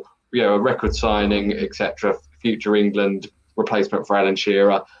incredible. A record signing, etc. Future England replacement for Alan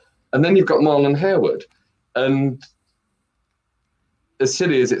Shearer. And then you've got Marlon Harewood. And as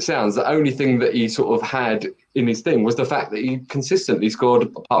silly as it sounds, the only thing that he sort of had in his thing was the fact that he consistently scored,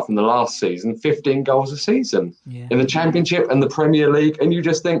 apart from the last season, 15 goals a season in the Championship and the Premier League. And you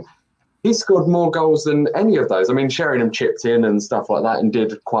just think, he scored more goals than any of those. I mean, Sheringham chipped in and stuff like that and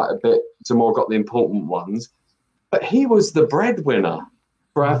did quite a bit. Zamora got the important ones. But he was the breadwinner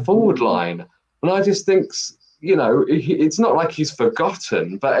for our forward line. And I just think, it's not like he's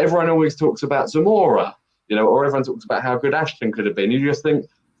forgotten, but everyone always talks about Zamora, or everyone talks about how good Ashton could have been. You just think,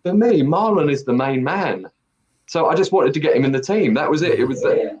 for me, Marlon is the main man. So I just wanted to get him in the team. That was it. It was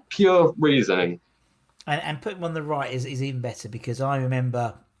the pure reasoning. And put him on the right is even better, because I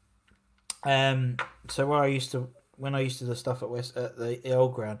remember, so when I used to do the stuff at the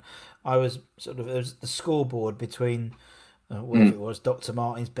old ground, I was it was the scoreboard between whatever it was, Dr.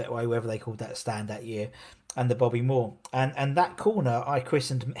 Martin's, Betway, whatever they called that stand that year, and the Bobby Moore. And that corner I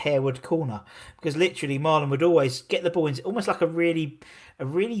christened Harewood Corner, because literally Marlon would always get the ball in, almost like a really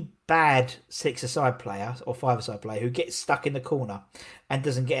bad six-a-side player or five-a-side player who gets stuck in the corner and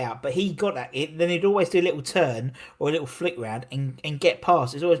doesn't get out. But he got that. Then he'd always do a little turn or a little flick round and get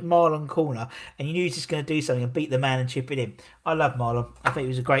past. It's always Marlon Corner, and you knew he was just going to do something and beat the man and chip it in. I love Marlon. I think he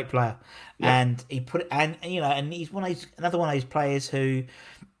was a great player. Yeah. And he put it, and he's another one of those players who,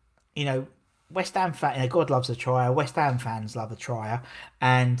 West Ham fan, God loves a trier. West Ham fans love a trier,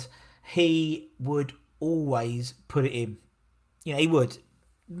 and he would always put it in. He would.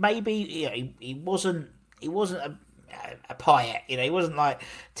 Maybe he wasn't a Payet. He wasn't like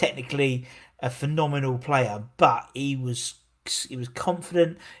technically a phenomenal player, but he was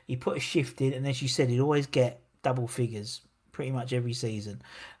confident. He put a shift in, and as you said, he'd always get double figures pretty much every season.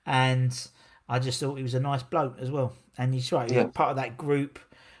 And I just thought he was a nice bloke as well. And he's right, he was part of that group,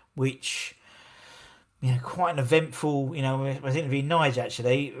 which, quite an eventful, I was interviewing Nige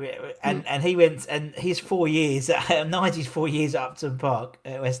actually, and he went, and his 4 years, Nige's 4 years at Upton Park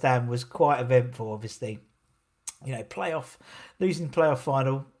at West Ham was quite eventful, obviously. Losing playoff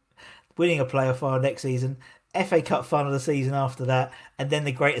final, winning a playoff final next season, FA Cup final the season after that, and then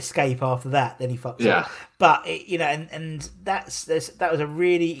the Great Escape after that. Then he fucked up. But and that was a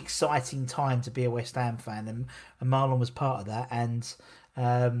really exciting time to be a West Ham fan, and Marlon was part of that.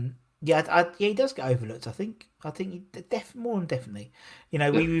 And he does get overlooked. I think he more than definitely.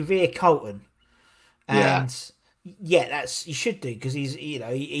 We revere Colton, and that's you should do, because he's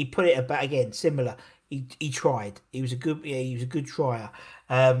he put it about again similar. He tried. He was a good trier.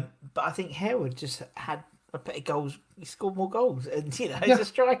 But I think Harewood just had a better goals. He scored more goals, and he's a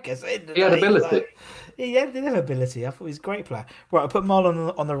striker. So he had ability. He had ability. I thought he was a great player. Right, I put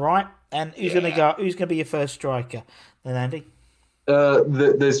Marlon on the right, and who's going to go? Who's going to be your first striker? Then Andy.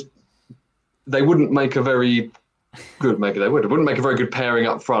 They wouldn't make a very good. Maybe they would. It wouldn't make a very good pairing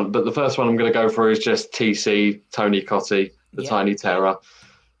up front. But the first one I'm going to go for is just TC Tony Cottee. the Tiny Terror,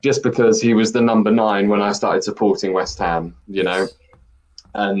 just because he was the number 9 when I started supporting West Ham, you know.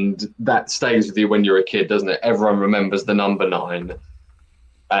 And that stays with you when you're a kid, doesn't it? Everyone remembers the number 9.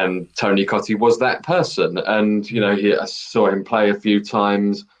 And Tony Cottee was that person. And, you know, I saw him play a few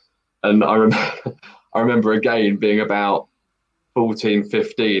times. And I remember again being about 14,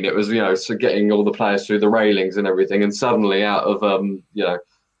 15. It was, you know, so getting all the players through the railings and everything. And suddenly out of, you know,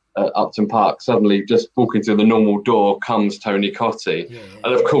 Upton Park, suddenly just walking through the normal door comes Tony Cottee. Yeah.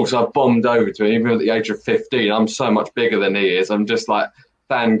 And of course, I bombed over to him. Even at the age of 15, I'm so much bigger than he is. I'm just like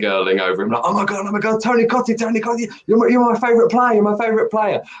fangirling over him, like, oh my god, Tony Cottee, you're my favourite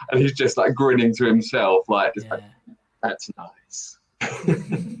player, and he's just like grinning to himself, like, like that's nice.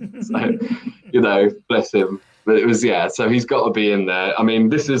 So, you know, bless him. But it was, so he's got to be in there. I mean,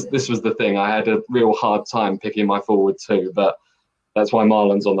 this was the thing. I had a real hard time picking my forward too, but that's why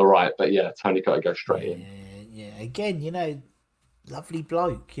Marlon's on the right. But yeah, Tony got to go straight in. Yeah. Again, you know, lovely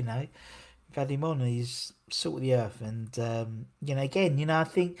bloke, you know. We've had him on, he's salt of the earth. And, you know, again, you know, I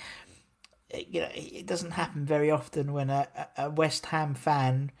think, you know, it doesn't happen very often when a West Ham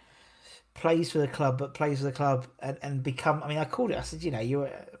fan plays for the club, and become, I mean, I said, you know,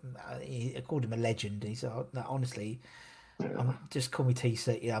 I called him a legend. He said, oh, no, honestly, just call me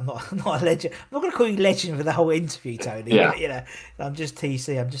TC. You know, I'm not a legend. I'm not going to call you legend for the whole interview, Tony. Yeah. But, you know, I'm just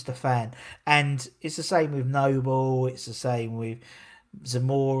TC. I'm just a fan. And it's the same with Noble. It's the same with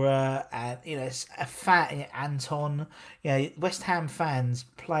Zamora, and, you know, it's a fan, Anton. You know, West Ham fans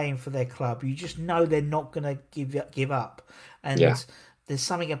playing for their club, you just know they're not going to give up. And there's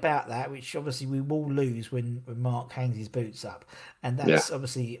something about that which obviously we will lose when Mark hangs his boots up, and that's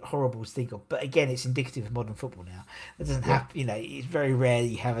obviously horrible to think of. But again, it's indicative of modern football now. It doesn't have, you know, it's very rare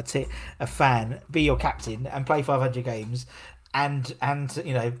you have a fan be your captain and play 500 games and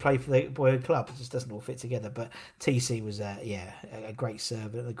you know, play for the boyhood club. It just doesn't all fit together. But TC was a great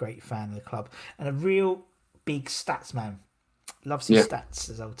servant, a great fan of the club, and a real big stats man. Loves his stats,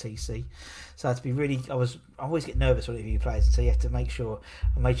 as old TC. So I had to be really. I always get nervous when he plays, and so you have to make sure.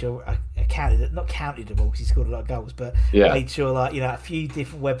 I made sure I not counted them all because he scored a lot of goals, but made sure, like, you know, a few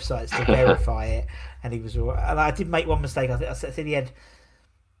different websites to verify it. And he was all right. And I did make one mistake. I said he had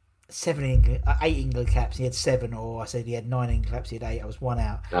 8 England caps. He had 7, or I said he had 9 England caps. He had 8. I was 1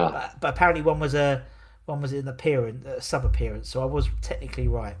 out. But apparently one was an appearance, a sub-appearance, so I was technically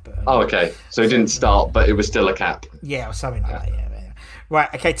right. But okay. So he didn't start, but it was still a cap. Yeah, or something like that, yeah. Right,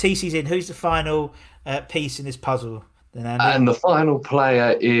 okay, TC's in. Who's the final piece in this puzzle? Then, Andy? And the final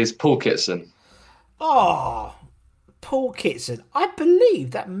player is Paul Kitson. Oh, Paul Kitson. I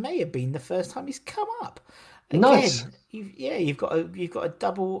believe that may have been the first time he's come up. Again, nice. You've got a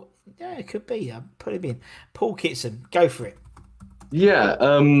double. Yeah, it could be. Put him in. Paul Kitson, go for it. Yeah,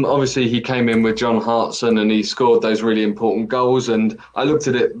 obviously he came in with John Hartson and he scored those really important goals. And I looked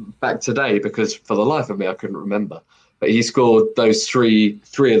at it back today because for the life of me, I couldn't remember. But he scored those three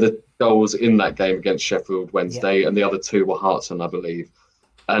of the goals in that game against Sheffield Wednesday, and the other 2 were Hartson, I believe.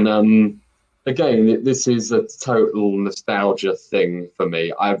 And again, this is a total nostalgia thing for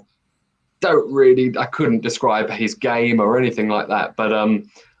me. I couldn't describe his game or anything like that. But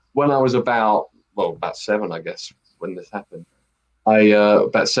when I was about 7, I guess, when this happened,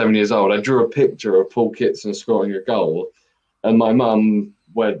 about 7 years old, I drew a picture of Paul Kitson scoring a goal, and my mum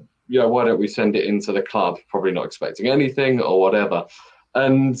went, why don't we send it into the club? Probably not expecting anything or whatever.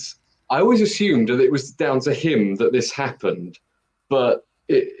 And I always assumed that it was down to him that this happened, but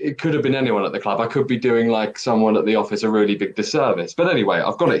it could have been anyone at the club. I could be doing, like, someone at the office a really big disservice. But anyway,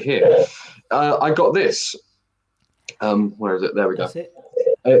 I've got it here. I got this. Where is it? There we go. That's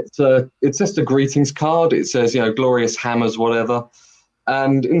it. It's just a greetings card. It says, glorious hammers, whatever.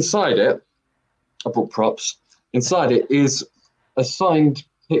 And inside it, I brought props. Inside it is a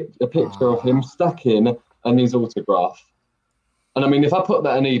picture of him stuck in and his autograph. And I mean, if I put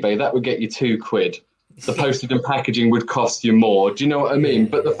that on eBay, that would get you £2. The postage and packaging would cost you more. Do you know what I mean?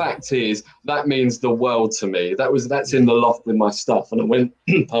 But the fact is, that means the world to me. That's in the loft with my stuff, and it went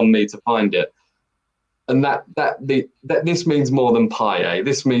on me to find it. And that this means more than pie.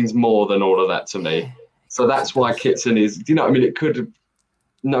 This means more than all of that to me. So that's why Kitson is. Do you know what I mean? It could have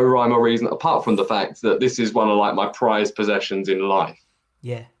no rhyme or reason apart from the fact that this is one of, like, my prized possessions in life.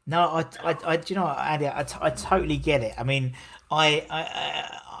 Yeah. No, I do you know what, Andy? I totally get it. I mean,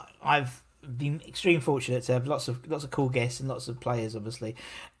 I've been extremely fortunate to have lots of cool guests and lots of players, obviously,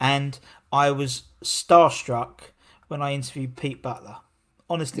 and I was starstruck when I interviewed Pete Butler.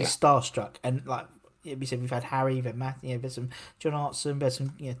 Honestly, starstruck, and like we said, we've had Harry, we've had Matthew, we've had some John Hartson, we've had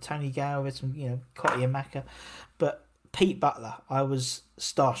some Tony Gale, we've had some Cottee and Macca, but Pete Butler, I was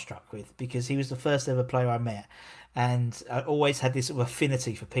starstruck with, because he was the first ever player I met, and I always had this sort of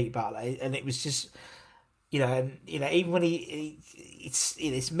affinity for Pete Butler, and it was just, even when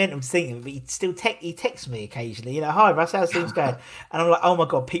it's mental to think of it, but he texts me occasionally, hi Russ, how's things going? And I'm like, oh my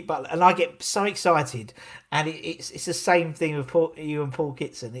god, Pete Butler, and I get so excited, and it's the same thing with you and Paul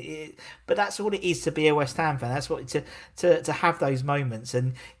Kitson, but that's what it is to be a West Ham fan. That's what to have those moments,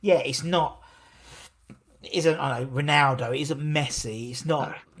 and yeah, it isn't Ronaldo, it isn't Messi, it's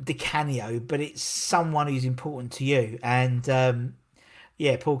not Di Canio, but it's someone who's important to you. And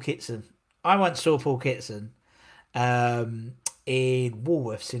Paul Kitson. I once saw Paul Kitson in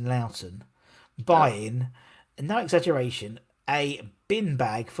Woolworths in Loughton buying, no exaggeration, a bin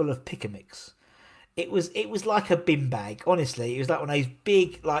bag full of Pick a Mix. It was like a bin bag, honestly. It was like one of those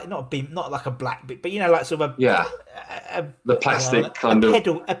big, like not like a black bin, but like sort of the plastic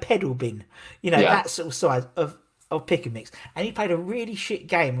a pedal bin, that sort of size of Pick a Mix. And he played a really shit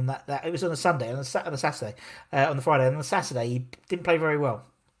game on that. It was on a Sunday, on the Saturday, on the Friday, and on the Saturday he didn't play very well.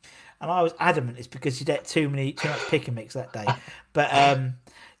 And I was adamant it's because he'd had too much Pick a Mix that day. But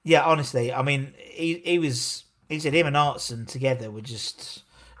honestly, I mean, he said him and Artson together were just,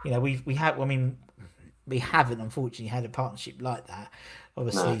 we haven't unfortunately had a partnership like that.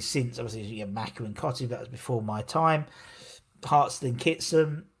 Obviously, since Maka and Cotty, that was before my time. Hartson and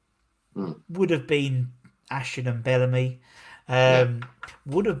Kitson would have been Ashton and Bellamy,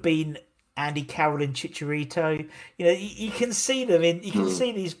 would have been Andy Carroll and Chicharito. You can see them you can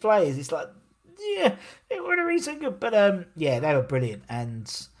see these players. It's like, it would have been so good. But they were brilliant. And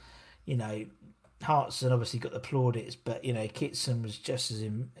Hartson obviously got the plaudits, but Kitson was just as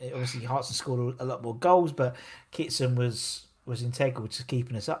obviously Hartson scored a lot more goals, but Kitson was integral to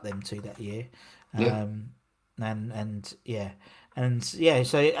keeping us up them two that year.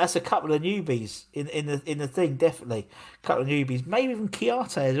 So that's a couple of newbies in the thing, definitely a couple of newbies, maybe even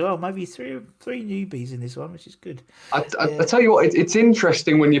Chiarte as well, maybe three newbies in this one, which is good. I tell you what, it's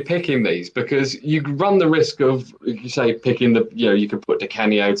interesting when you're picking these, because you run the risk of, you say, picking you can put Di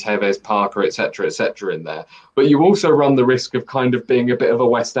Canio, Tevez, Parker, etc. in there, but you also run the risk of kind of being a bit of a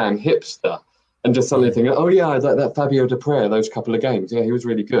West Ham hipster. And just suddenly thinking, oh yeah, that Fabio Depré, those couple of games, he was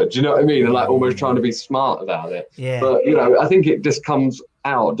really good. Do you know what I mean? And like almost trying to be smart about it. Yeah. But I think it just comes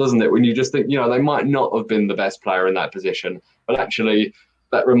out, doesn't it, when you just think, they might not have been the best player in that position, but actually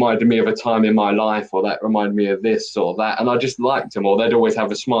that reminded me of a time in my life, or that reminded me of this or that, and I just liked them, or they'd always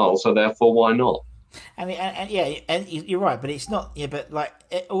have a smile, so therefore why not? And you're right, but it's not. Yeah, but like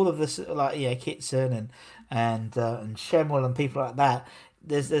all of this, Kitson and Shemwell and people like that.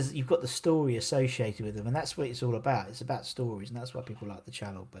 There's you've got the story associated with them, and that's what it's all about. It's about stories, and that's why people like the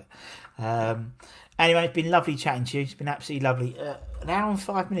channel. But anyway, it's been lovely chatting to you. It's been absolutely lovely. An hour and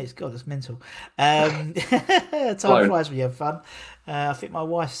 5 minutes. God, that's mental. Time flies when you have fun. I think my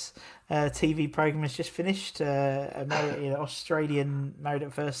wife's TV program has just finished. Australian Married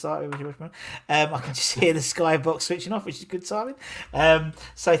at First Sight. I can just hear the skybox switching off, which is good timing.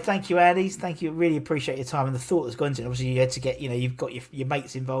 So thank you, Andy. Thank you. Really appreciate your time and the thought that's gone into it. Obviously, you had to get, you've got your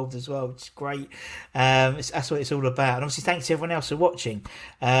mates involved as well, which is great. That's what it's all about. And obviously, thanks to everyone else for watching.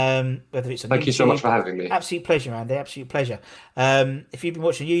 Whether it's on Thank YouTube, you so much for having me. Absolute pleasure, Andy. Absolute pleasure. If you've been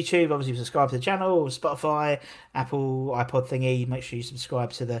watching YouTube, obviously subscribe to the channel, or Spotify, Apple, iPod thingy. Make sure you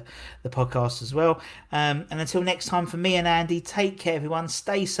subscribe to the podcast as well. And until next time, for me and Andy, take care, everyone.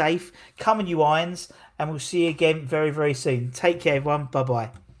 Stay safe. Come on, you irons, and we'll see you again very, very soon. Take care, everyone. Bye-bye.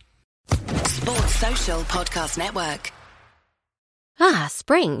 Sports Social Podcast Network. Ah,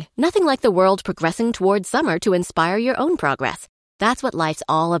 spring. Nothing like the world progressing towards summer to inspire your own progress. That's what life's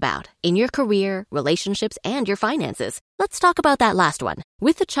all about. In your career, relationships, and your finances. Let's talk about that last one.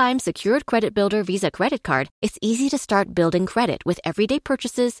 With the Chime Secured Credit Builder Visa Credit Card, it's easy to start building credit with everyday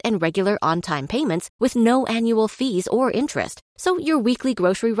purchases and regular on-time payments with no annual fees or interest. So your weekly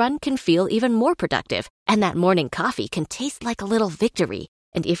grocery run can feel even more productive, and that morning coffee can taste like a little victory.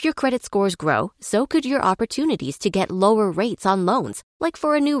 And if your credit scores grow, so could your opportunities to get lower rates on loans, like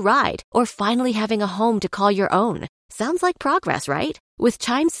for a new ride or finally having a home to call your own. Sounds like progress, right? With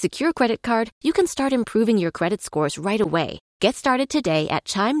Chime's Secure Credit Card, you can start improving your credit scores right away. Get started today at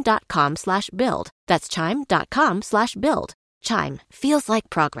chime.com/build. That's chime.com/build. Chime feels like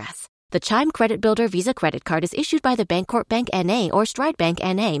progress. The Chime Credit Builder Visa Credit Card is issued by the Bancorp Bank N.A. or Stride Bank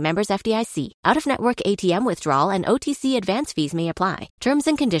N.A. members FDIC. Out-of-network ATM withdrawal and OTC advance fees may apply. Terms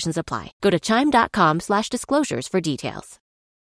and conditions apply. Go to chime.com/disclosures for details.